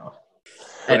time. No.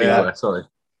 Anyway, sorry.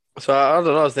 So I don't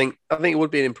know. I think it would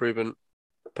be an improvement.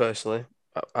 Personally,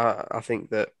 I think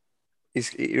that.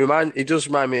 It does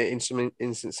remind me in some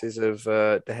instances of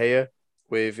De Gea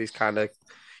with his kind of,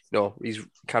 his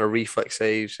kind of reflex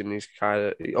saves and his kind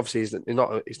of obviously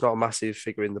he's not a massive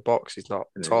figure in the box. He's not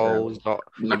tall. He's not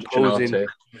imposing.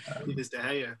 He's De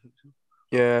Gea.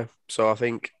 Yeah, so I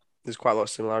think there's quite a lot of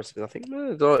similarities. I think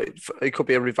it could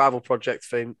be a revival project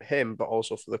for him, but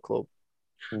also for the club.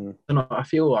 I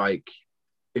feel like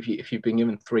if you've been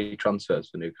given 3 transfers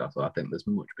for Newcastle, I think there's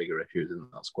much bigger issues in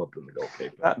that squad than the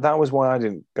goalkeeper. That was why I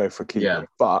didn't go for keeper. Yeah.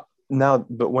 But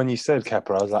when you said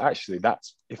Kepa, I was like, actually,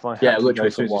 that's if I had to go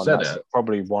for one, that's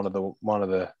probably one of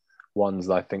the ones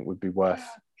that I think would be worth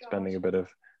spending a bit of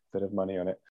money on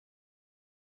it.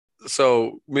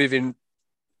 So moving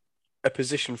a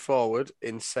position forward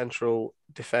in central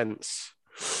defence,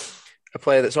 a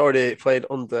player that's already played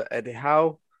under Eddie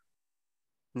Howe.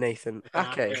 Nathan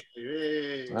Ake.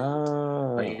 He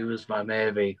was my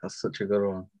maybe. That's such a good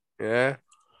one. Yeah.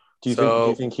 Do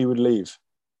you think he would leave?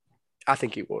 I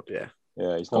think he would. Yeah.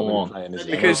 Yeah, he's not really playing, is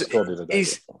he?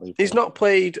 Because he's not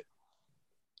played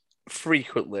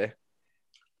frequently.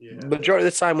 Yeah. Majority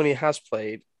of the time when he has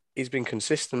played, he's been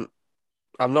consistent.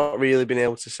 I've not really been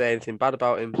able to say anything bad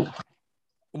about him.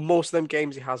 Most of them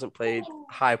games he hasn't played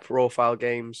high-profile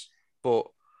games, but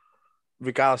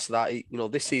regardless of that,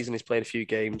 this season he's played a few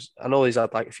games. I know he's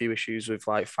had a few issues with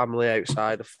family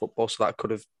outside of football, so that could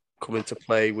have come into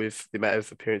play with the amount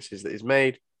of appearances that he's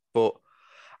made. But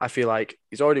I feel like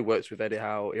he's already worked with Eddie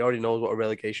Howe. He already knows what a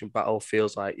relegation battle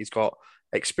feels like. He's got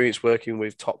experience working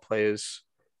with top players,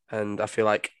 and I feel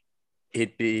like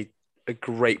he'd be a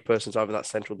great person to have in that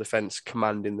central defence,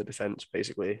 commanding the defence.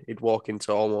 Basically, he'd walk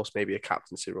into almost maybe a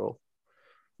captaincy role.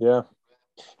 Yeah,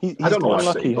 I don't know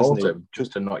why he holds him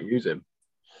just to not use him.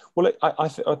 Well, I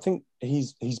think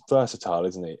he's versatile,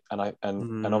 isn't he?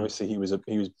 And obviously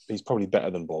he's probably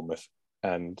better than Bournemouth.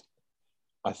 And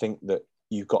I think that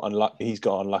he's got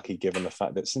unlucky given the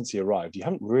fact that since he arrived, you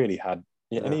haven't really had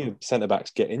any centre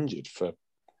backs get injured for.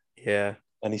 Yeah,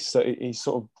 and he's sort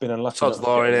of been unlucky. Sod's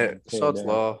law, innit? Sod's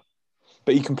law.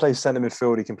 But he can play centre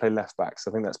midfield. He can play left back.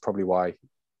 So I think that's probably why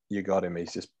you got him.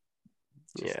 He's just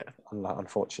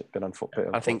unfortunate.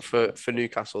 I think for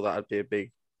Newcastle that'd be a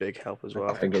big help as well.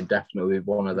 I think it'd definitely be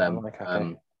one of them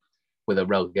with a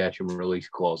relegation release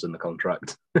clause in the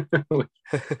contract.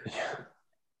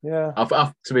 Yeah.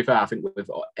 To be fair, I think with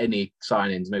any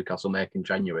signings Newcastle make in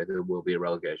January, there will be a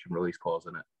relegation release clause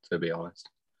in it, to be honest.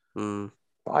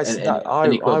 But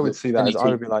I would see that as I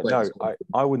would be like, no,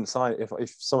 I wouldn't sign it.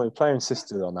 If some player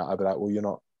insisted on that, I'd be like, well, you're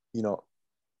not,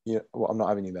 I'm not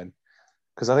having you then.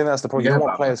 Because I think that's the problem. You don't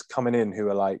want players coming in who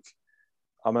are like,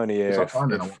 I'm only here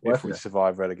if we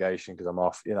survive relegation because I'm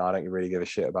off. I don't really give a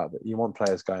shit about that. You want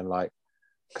players going like,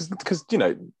 because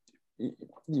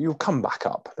you'll come back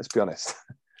up. Let's be honest.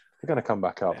 They're going to come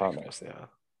back up, aren't they?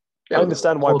 Yeah, I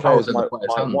understand why players might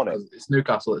want it. It's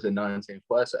Newcastle that's in 19th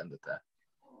place at end of there.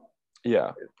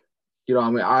 Yeah. I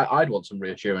mean, I'd want some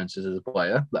reassurances as a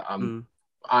player that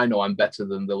I know I'm better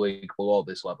than the league below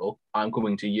this level. I'm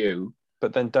coming to you.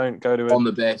 But then don't go to on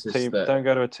the basis don't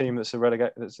go to a team that's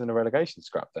in a relegation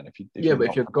scrap. Then if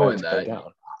you're going there,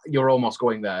 you're almost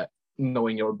going there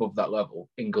knowing you're above that level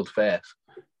in good faith.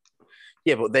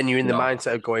 Yeah, but then you're in the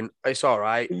mindset of going, it's all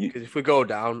right because if we go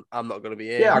down, I'm not going to be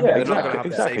here. Yeah,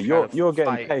 exactly. You're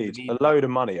getting paid a load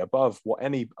of money above what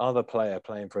any other player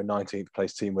playing for a 19th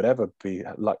place team would ever be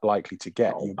likely to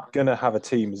get. You're going to have a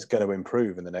team that's going to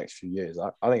improve in the next few years.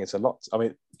 I think it's a lot. I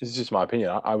mean, this is just my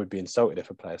opinion. I would be insulted if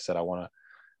a player said, "I want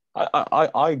to."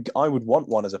 I would want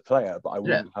one as a player, but I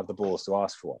wouldn't have the balls to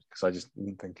ask for one because I just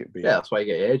didn't think it'd be. Yeah, that's why you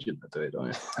get your agent to do it,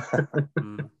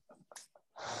 don't you?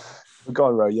 Go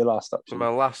on, Ro, your last So option. my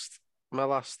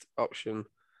last option,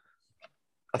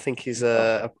 I think he's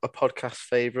a podcast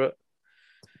favourite.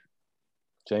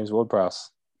 James Ward-Prowse.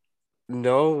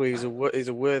 No, he's a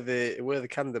worthy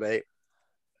candidate.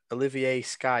 Olivier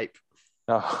Skype.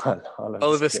 Oh,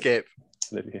 Oliver Skip.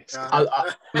 Olivier Skip.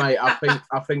 Mate,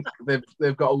 I think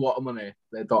they've got a lot of money.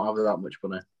 They don't have that much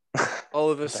money.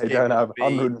 Oliver They Skip don't have would be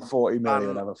 140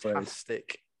 million, I'm afraid.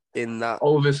 fantastic in that.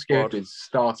 Oliver Skip squad. is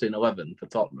starting 11 for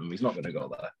Tottenham. He's not going to go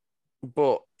there.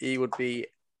 But he would be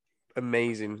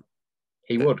amazing.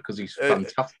 He would, because he's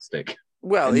fantastic.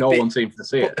 Well, and no one seems to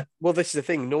see it. Well, this is the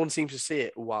thing. No one seems to see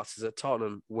it whilst he's at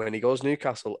Tottenham. When he goes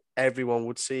Newcastle, everyone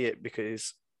would see it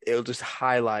because it'll just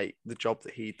highlight the job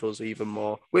that he does even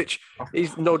more, which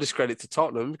is no discredit to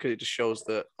Tottenham because it just shows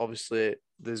that obviously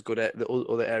there's the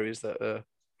other areas that are,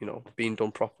 being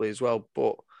done properly as well.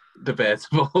 But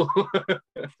debatable.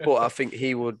 But I think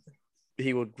he would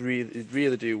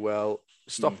really do well,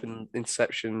 stopping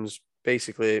interceptions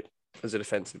basically as a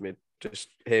defensive mid. Just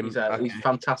him. He's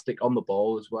fantastic on the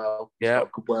ball as well. He's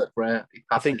got good work rate. He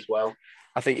passes well.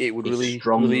 I think it would He's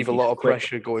relieve a lot of quick.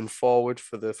 pressure going forward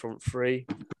for the front three.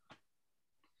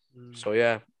 So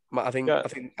yeah, I think the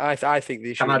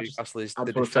issue with Newcastle is I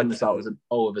the just want to send this out as an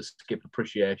Oliver Skip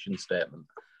appreciation statement.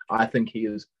 I think he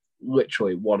is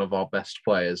literally one of our best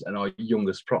players and our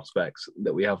youngest prospects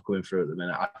that we have coming through at the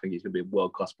minute. I think he's going to be a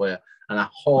world-class player, and I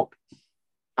hope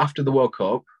after the World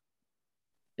Cup,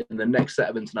 in the next set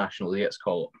of internationals, he gets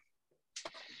called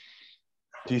up.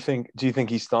 Do you think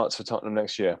he starts for Tottenham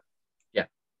next year? Yeah.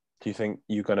 Do you think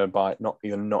you're not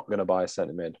going to buy a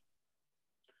centre mid?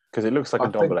 Because it looks like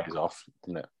Ndombele is off,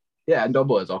 doesn't it? Yeah,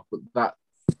 Ndombele is off, but that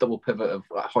double pivot of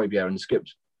Højbjerg and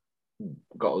Skips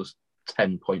got us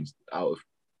 10 points out of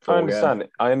 4 games.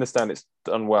 I understand it's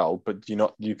done well, but do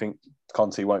you think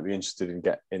Conte won't be interested in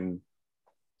getting?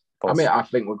 I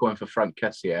think we're going for Frank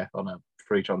Kessié on a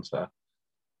free transfer.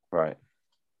 Right.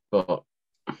 But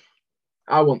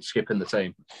I want Skip in the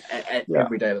team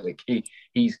every day of the week.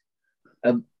 He's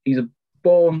a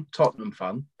born Tottenham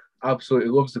fan, absolutely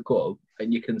loves the club,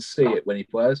 and you can see it when he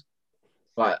plays.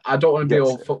 Like, I don't want to be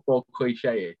all football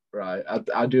cliche, right?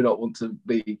 I do not want to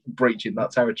be breaching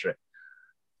that territory.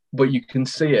 But you can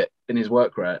see it in his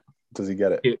work rate. Does he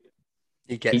get it?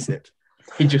 He gets it.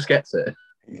 He just gets it.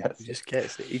 He just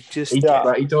gets it. He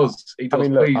does. I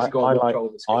mean, look, Please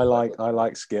I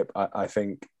like Skip. I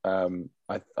think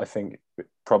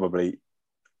probably,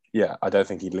 yeah. I don't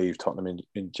think he'd leave Tottenham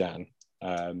in Jan,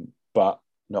 but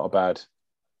not a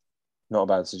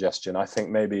bad suggestion. I think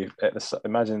maybe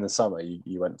imagine in the summer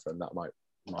you went for him.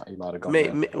 He might have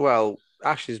gone. Well,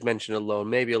 Ashley's mentioned a loan,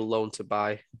 maybe a loan to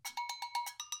buy.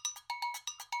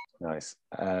 Nice.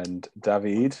 And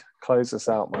David, close us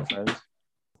out, my friend.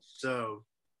 So,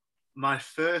 my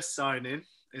first signing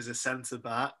is a centre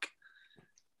back,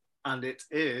 and it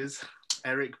is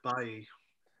Eric Bailly.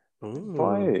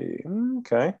 Bailly,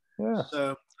 okay, yeah.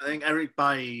 So I think Eric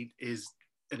Bailly is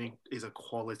a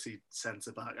quality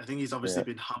centre back. I think he's obviously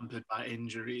been hampered by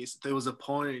injuries. There was a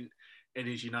point in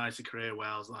his United career where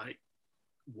I was like,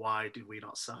 why did we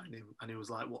not sign him? And he was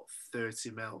like,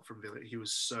 30 mil from Villa. He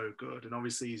was so good. And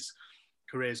obviously his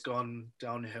career's gone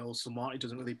downhill somewhat. He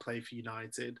doesn't really play for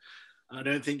United. And I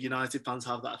don't think United fans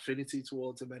have that affinity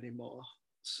towards him anymore.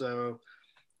 So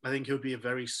I think he'll be a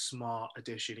very smart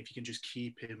addition if you can just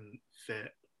keep him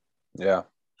fit. Yeah.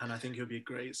 And I think he'll be a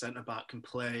great centre-back, can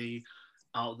play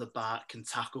out the back, can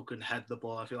tackle, can head the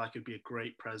ball. I feel like he'd be a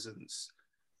great presence.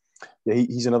 Yeah,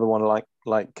 he's another one like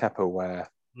Kepa, where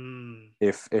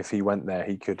if he went there,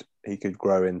 he could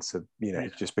grow into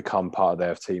just become part of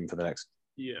their team for the next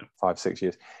 5-6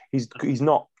 years. He's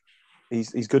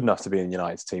good enough to be in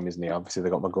United's team, isn't he? Obviously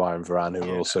they've got Maguire and Varane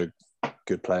who are also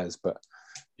good players, but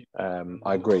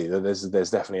I agree that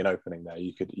there's definitely an opening there.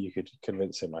 You could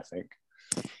convince him, I think.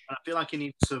 I feel like he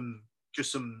needs some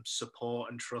support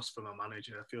and trust from a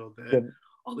manager. I feel that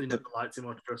Ollie never liked him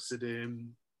or trusted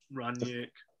him. Ranić.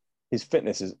 His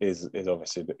fitness is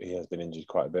obviously, but he has been injured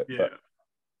quite a bit. Yeah.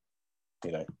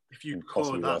 But if you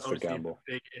could, that's obviously a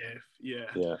big if.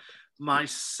 Yeah. My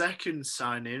second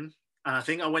signing, and I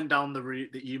think I went down the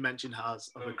route that you mentioned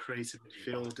of a creative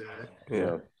midfielder.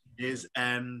 Yeah. Is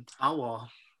Aouar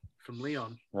from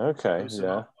Lyon. Okay.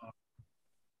 Yeah.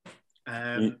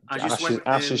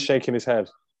 Ash is shaking his head.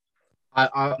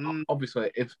 I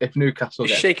obviously, if Newcastle,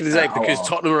 he's shaking his head because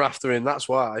Tottenham are after him. That's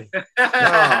why.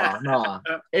 No.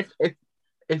 If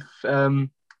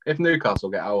Newcastle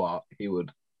get Aouar, he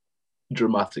would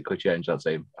dramatically change that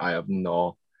team. I have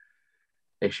no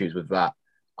issues with that.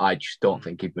 I just don't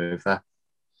think he'd move there.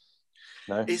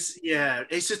 No. It's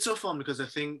a tough one because I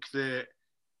think that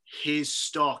his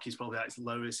stock is probably at its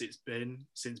lowest it's been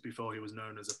since before he was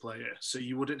known as a player. So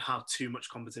you wouldn't have too much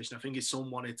competition. I think if someone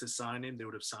wanted to sign him, they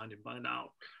would have signed him by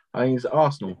now. I think it's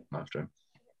Arsenal after him.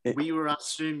 We were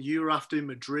after him. You were after him.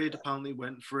 Madrid apparently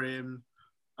went for him.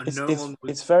 And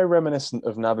it's very reminiscent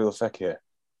of Nabil Fekir,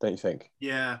 don't you think?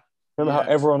 Yeah. Remember how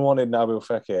everyone wanted Nabil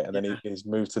Fekir, and then his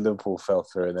move to Liverpool fell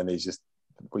through, and then we just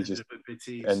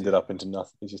ended up into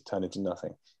nothing. He just turned into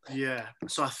nothing. Yeah.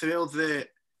 So I feel that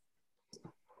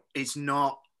it's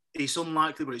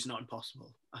unlikely, but it's not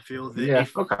impossible. I feel that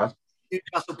if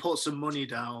Newcastle put some money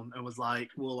down and was like,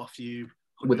 we'll offer you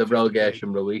with a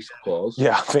relegation release clause.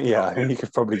 Yeah, I think you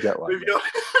could probably get one.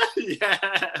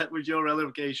 With your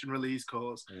relegation release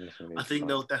clause, I think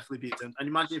they'll definitely beat them. And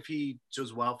imagine if he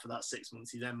does well for that 6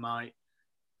 months, he then might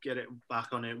get it back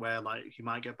on it, where like he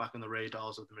might get back on the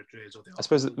radars of the Madrid or the. I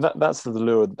suppose that's the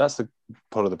lure. That's the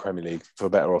part of the Premier League, for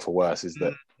better or for worse, is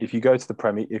that if you go to the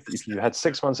Premier, if you had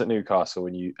 6 months at Newcastle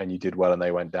and you did well and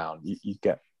they went down, you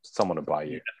get someone to buy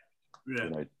you.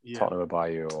 Yeah. Tottenham will buy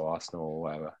you, or Arsenal, or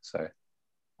whatever. So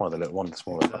one of the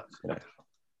smaller clubs,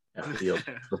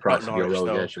 the price of your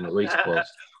relegation release clause.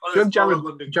 Do you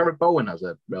know Jared Bowen has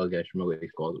a relegation release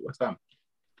clause at West Ham?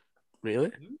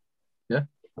 Really? Yeah.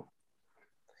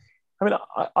 I mean,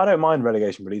 I don't mind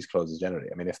relegation release clauses generally.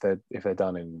 I mean, if they're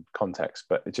done in context,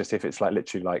 but it's just if it's like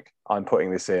literally like I'm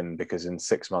putting this in because in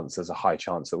 6 months there's a high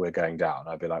chance that we're going down,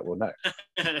 I'd be like, well, no,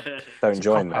 don't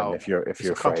join then if you're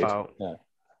afraid. Yeah.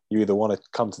 You either want to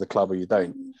come to the club or you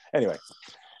don't. Anyway,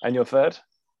 and your third?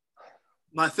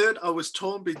 My third, I was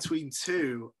torn between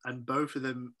two, and both of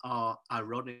them are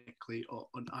ironically or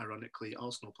unironically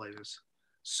Arsenal players.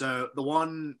 So the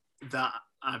one that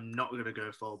I'm not going to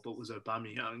go for, but was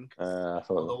Aubameyang.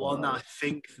 The one that I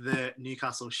think that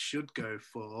Newcastle should go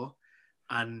for,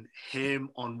 and him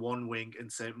on one wing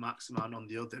and Saint Maximin on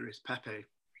the other, is Pepe.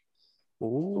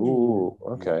 Ooh,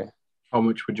 okay. How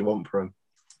much would you want for him?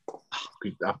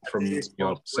 From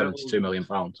your £72 million.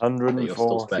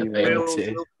 140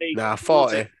 million. Nah,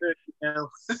 40.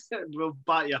 We'll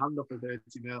bite your hand off for 30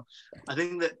 mil. I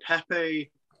think that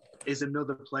Pepe is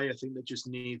another player. I think that just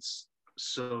needs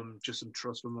some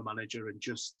trust from the manager and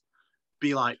just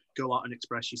be like, go out and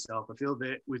express yourself. I feel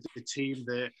that with the team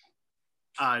that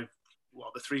the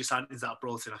three signings that I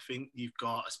brought in, I think you've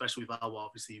got, especially with Aouar,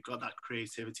 obviously, you've got that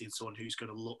creativity and someone who's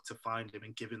going to look to find him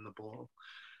and give him the ball.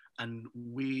 And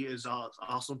we, as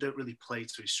Arsenal, don't really play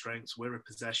to his strengths. We're a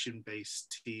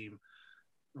possession-based team.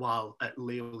 While at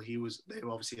Lille, they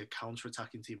were obviously a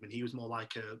counter-attacking team, and he was more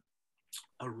like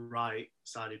a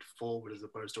right-sided forward as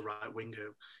opposed to right winger.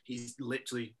 He's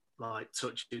literally like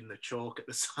touching the chalk at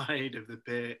the side of the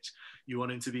pitch. You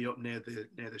want him to be up near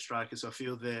the striker. So I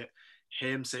feel that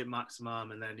him, Saint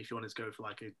Maximin, and then if you want to go for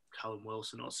like a Callum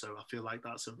Wilson or so, I feel like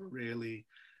that's a really,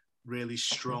 really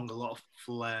strong, a lot of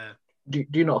flair. Do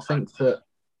you not think that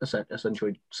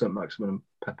essentially Saint Maximin and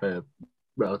Pepe are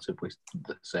relatively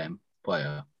the same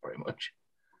player, pretty much?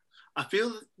 I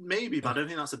feel maybe, but I don't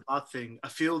think that's a bad thing. I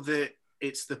feel that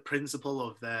it's the principle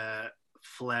of their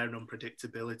flair and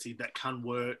unpredictability that can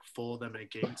work for them and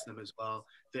against them as well.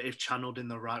 That if channeled in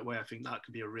the right way, I think that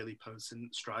could be a really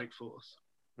potent strike force.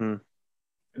 And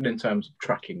in terms of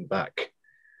tracking back,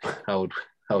 how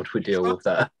would we deal with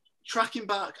that? Tracking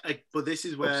back, but this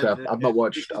is where I've not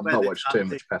watched too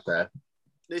much Pepe.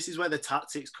 This is where the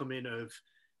tactics come in.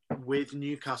 With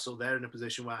Newcastle, they're in a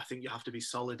position where I think you have to be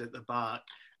solid at the back,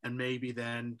 and maybe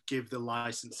then give the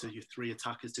license to your three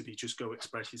attackers to just go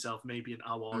express yourself. Maybe an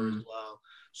Aouar as well.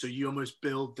 So you almost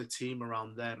build the team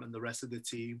around them, and the rest of the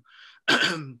team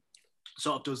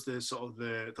sort of does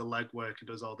the legwork and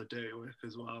does all the dirty work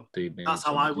as well. That's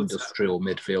how I would. Industrial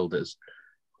midfielders.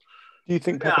 Do you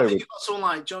think Pepe? I think you've got someone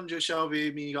like John Joe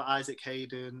Shelby, you got Isaac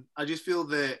Hayden. I just feel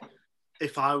that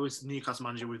if I was Newcastle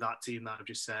manager with that team that I've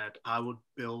just said, I would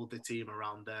build the team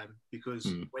around them, because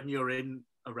when you're in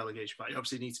a relegation fight, you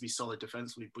obviously need to be solid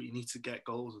defensively, but you need to get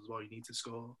goals as well. You need to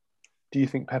score. Do you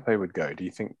think Pepe would go? Do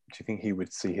you think he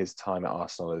would see his time at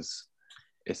Arsenal as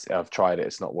I've tried it,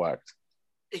 it's not worked?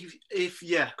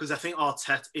 Because I think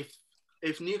Arteta,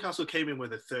 if Newcastle came in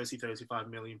with a 35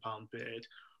 million pound bid,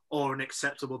 or an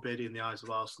acceptable bid in the eyes of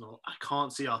Arsenal, I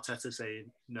can't see Arteta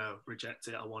saying, no, reject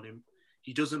it, I want him.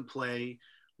 He doesn't play.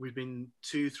 We've been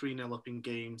 2-3-0 up in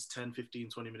games 10, 15,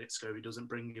 20 minutes ago. He doesn't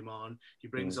bring him on. He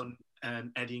brings on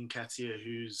Eddie Nketiah,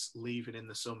 who's leaving in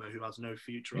the summer, who has no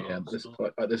future. Yeah, this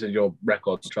is your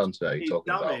record transfer you're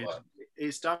talking about.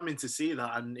 It's damning to see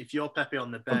that. And if you're Pepe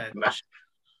on the bench...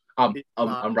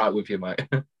 I'm right with you, mate.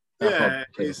 Yeah,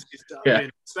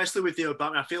 especially with the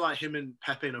Aubameyang. I feel like him and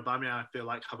Pepe and Aubameyang, I feel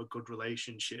like have a good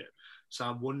relationship. So I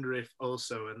wonder if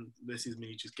also, and this is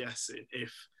me just guessing,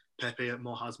 if Pepe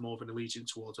more has more of an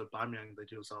allegiance towards Aubameyang than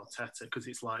he does Arteta, because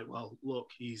it's like, well, look,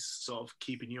 he's sort of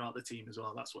keeping you out of the team as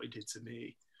well. That's what he did to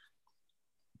me.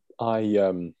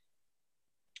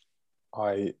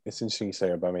 It's interesting you say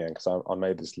Aubameyang, because I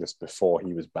made this list before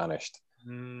he was banished.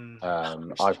 And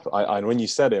when you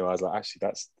said him, I was like,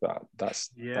 actually, that's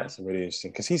really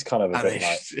interesting, because he's kind of a bit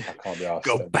like, I can't be asked.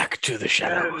 Go back to the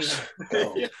shadows.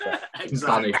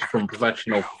 Exactly. Banished from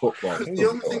professional football. The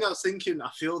only thing I was thinking, I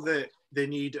feel that they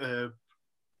need a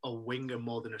winger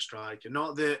more than a striker.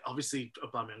 Not that obviously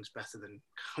Aubameyang's better than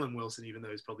Callum Wilson, even though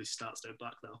his probably stats don't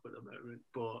back that up at the moment.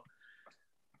 But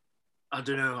I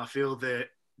don't know. I feel that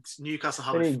Newcastle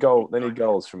have They need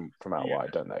goals from out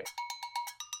wide, don't they?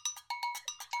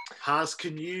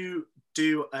 Can you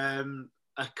do a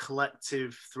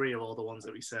collective three of all the ones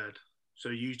that we said? So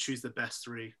you choose the best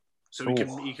three. So you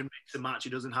can make the match. It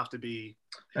doesn't have to be.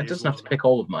 It doesn't have to pick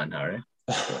all of mine, Harry.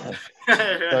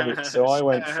 So I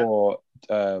went for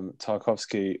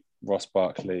Tarkowski, Ross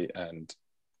Barkley, and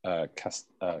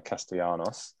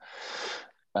Castellanos.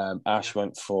 Ash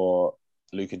went for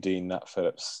Luca Dean, Nat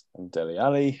Phillips, and Dele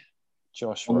Alli.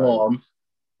 Josh Rowe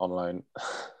on loan.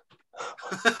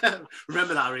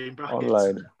 Remember that, Harry, in brackets. On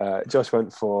loan. Josh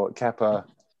went for Kepa,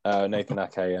 Nathan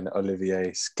Ake, and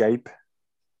Olivier Scape.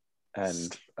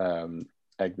 And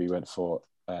Egby went for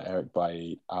Eric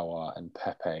Bailly, Aouar, and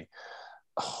Pepe.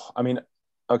 Oh, I mean,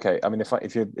 okay. I mean,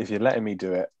 if you're letting me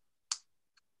do it,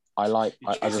 I like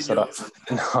the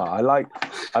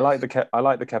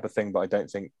Kepa thing, but I don't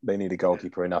think they need a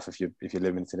goalkeeper enough if you're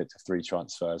limiting it to 3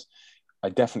 transfers. I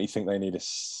definitely think they need a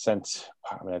centre.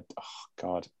 I mean, oh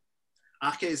God.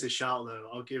 Ake is a shout though.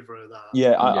 I'll give her that.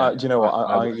 Yeah, do you know what?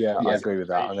 I agree with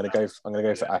that. I'm gonna go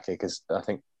for Ake, because I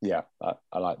think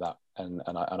I like that, and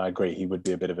I agree he would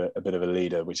be a bit of a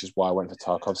leader, which is why I went for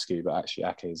Tarkowski. But actually,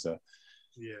 Ake is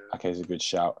a good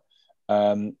shout.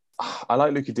 I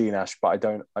like Luca Digne, but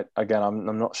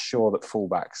I'm not sure that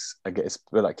fullbacks. It's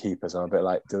a bit like keepers. I'm a bit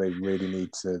like, do they really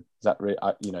need to? Is that really?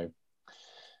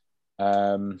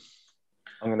 I'm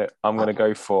gonna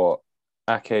go for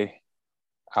Ake,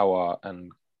 Aouar,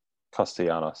 and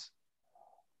Castellanos.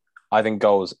 I think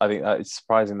goals. I think it's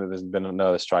surprising that there's been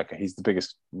another striker. He's the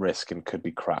biggest risk and could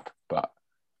be crap, but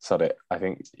sod it. I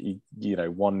think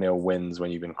 1-0 wins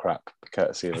when you've been crap,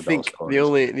 courtesy of the goal scorer. The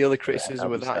only criticism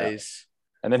with that is,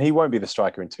 and then he won't be the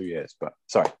striker in 2 years. But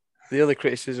sorry, the only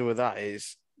criticism with that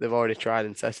is they've already tried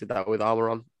and tested that with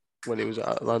Almiron when he was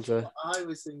at Atlanta. I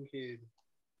was thinking.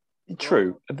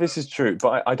 True, this is true,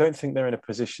 but I don't think they're in a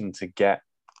position to get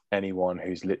anyone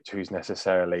who's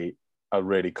necessarily a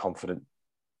really confident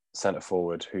centre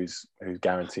forward who's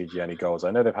guaranteed you any goals.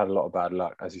 I know they've had a lot of bad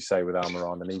luck, as you say, with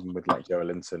Almiron, and even with like Joe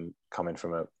Linton coming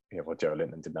from Joe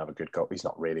Linton didn't have a good goal. He's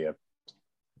not really a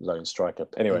lone striker.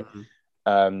 Anyway,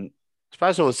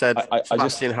 Surprised someone said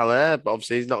Sebastian Haller, but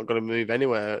obviously he's not going to move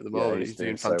anywhere at the moment. He's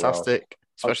doing fantastic,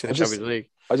 especially in the Champions League.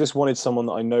 I just wanted someone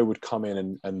that I know would come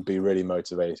in and be really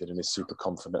motivated and is super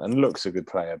confident and looks a good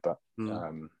player, but I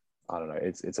don't know.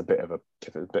 It's a bit of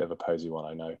a posy one,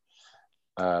 I know.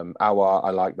 Aouar, I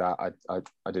like that.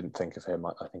 I didn't think of him.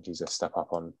 I think he's a step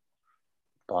up on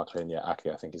Barkley, and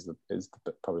Ake, I think is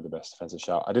probably the best defensive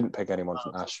shout. I didn't pick anyone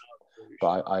from Ash,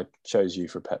 but I chose you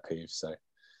for Pet Peeves. So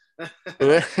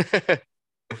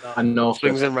I know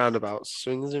swings and roundabouts.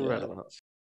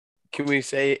 Can we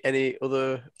say any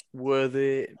other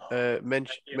worthy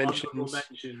mentions?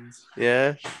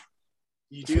 Yeah.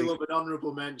 You do love an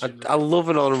honourable mention. I love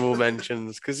an honourable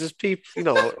mentions because there's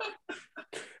people,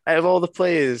 out of all the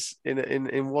players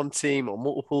in one team or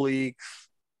multiple leagues.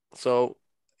 So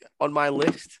on my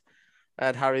list, I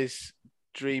had Harry's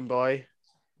dream boy,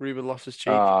 Ruben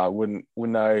Loftus-Cheek. Wouldn't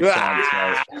no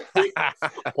chance, mate.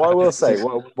 What I will say,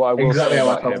 what I will say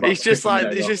about him, it's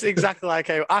just exactly like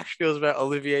how Ash feels about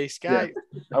Olivier Sky.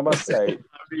 Yeah. I must say,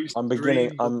 I'm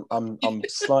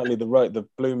slightly the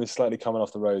bloom is slightly coming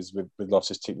off the rose with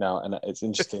Loftus-Cheek now, and it's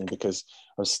interesting because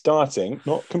I'm starting,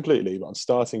 not completely, but I'm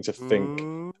starting to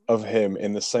think of him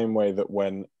in the same way that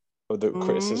when the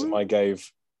criticism I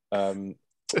gave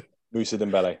Moussa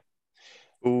Dembele.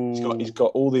 He's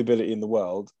got all the ability in the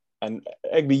world. And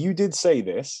Egby, you did say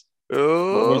this, which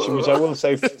I will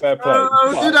say fair play.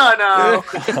 Did I now?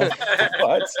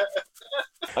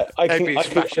 But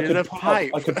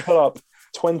I could pull up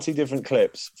 20 different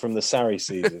clips from the Sarri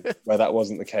season where that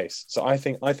wasn't the case. So I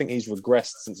think he's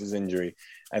regressed since his injury,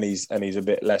 and he's a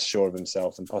bit less sure of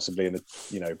himself, and possibly in the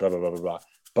blah blah blah blah blah.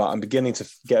 But I'm beginning to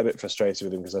get a bit frustrated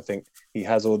with him because I think he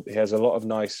has a lot of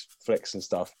nice flicks and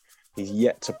stuff. He's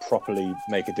yet to properly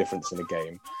make a difference in a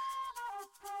game.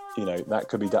 you know, that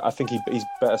could be done. I think he's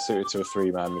better suited to a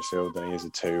 3-man midfield than he is a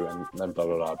 2, and then blah,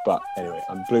 blah, blah. But anyway,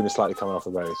 Bloom is slightly coming off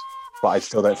the rose. But I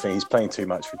still don't think he's playing too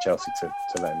much for Chelsea to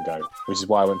let him go, which is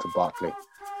why I went for Barkley.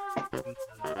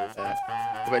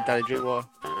 What about Danny Drinkwater?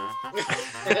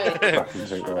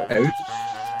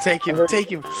 Take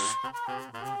him.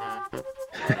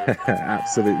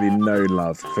 Absolutely no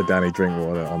love for Danny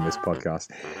Drinkwater on this podcast.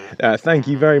 Thank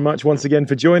you very much once again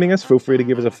for joining us. Feel free to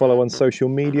give us a follow on social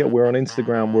media. We're on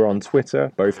Instagram, we're on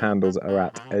Twitter. Both handles are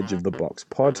at Edge of the Box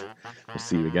Pod. We'll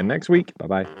see you again next week.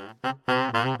 Bye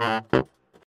bye.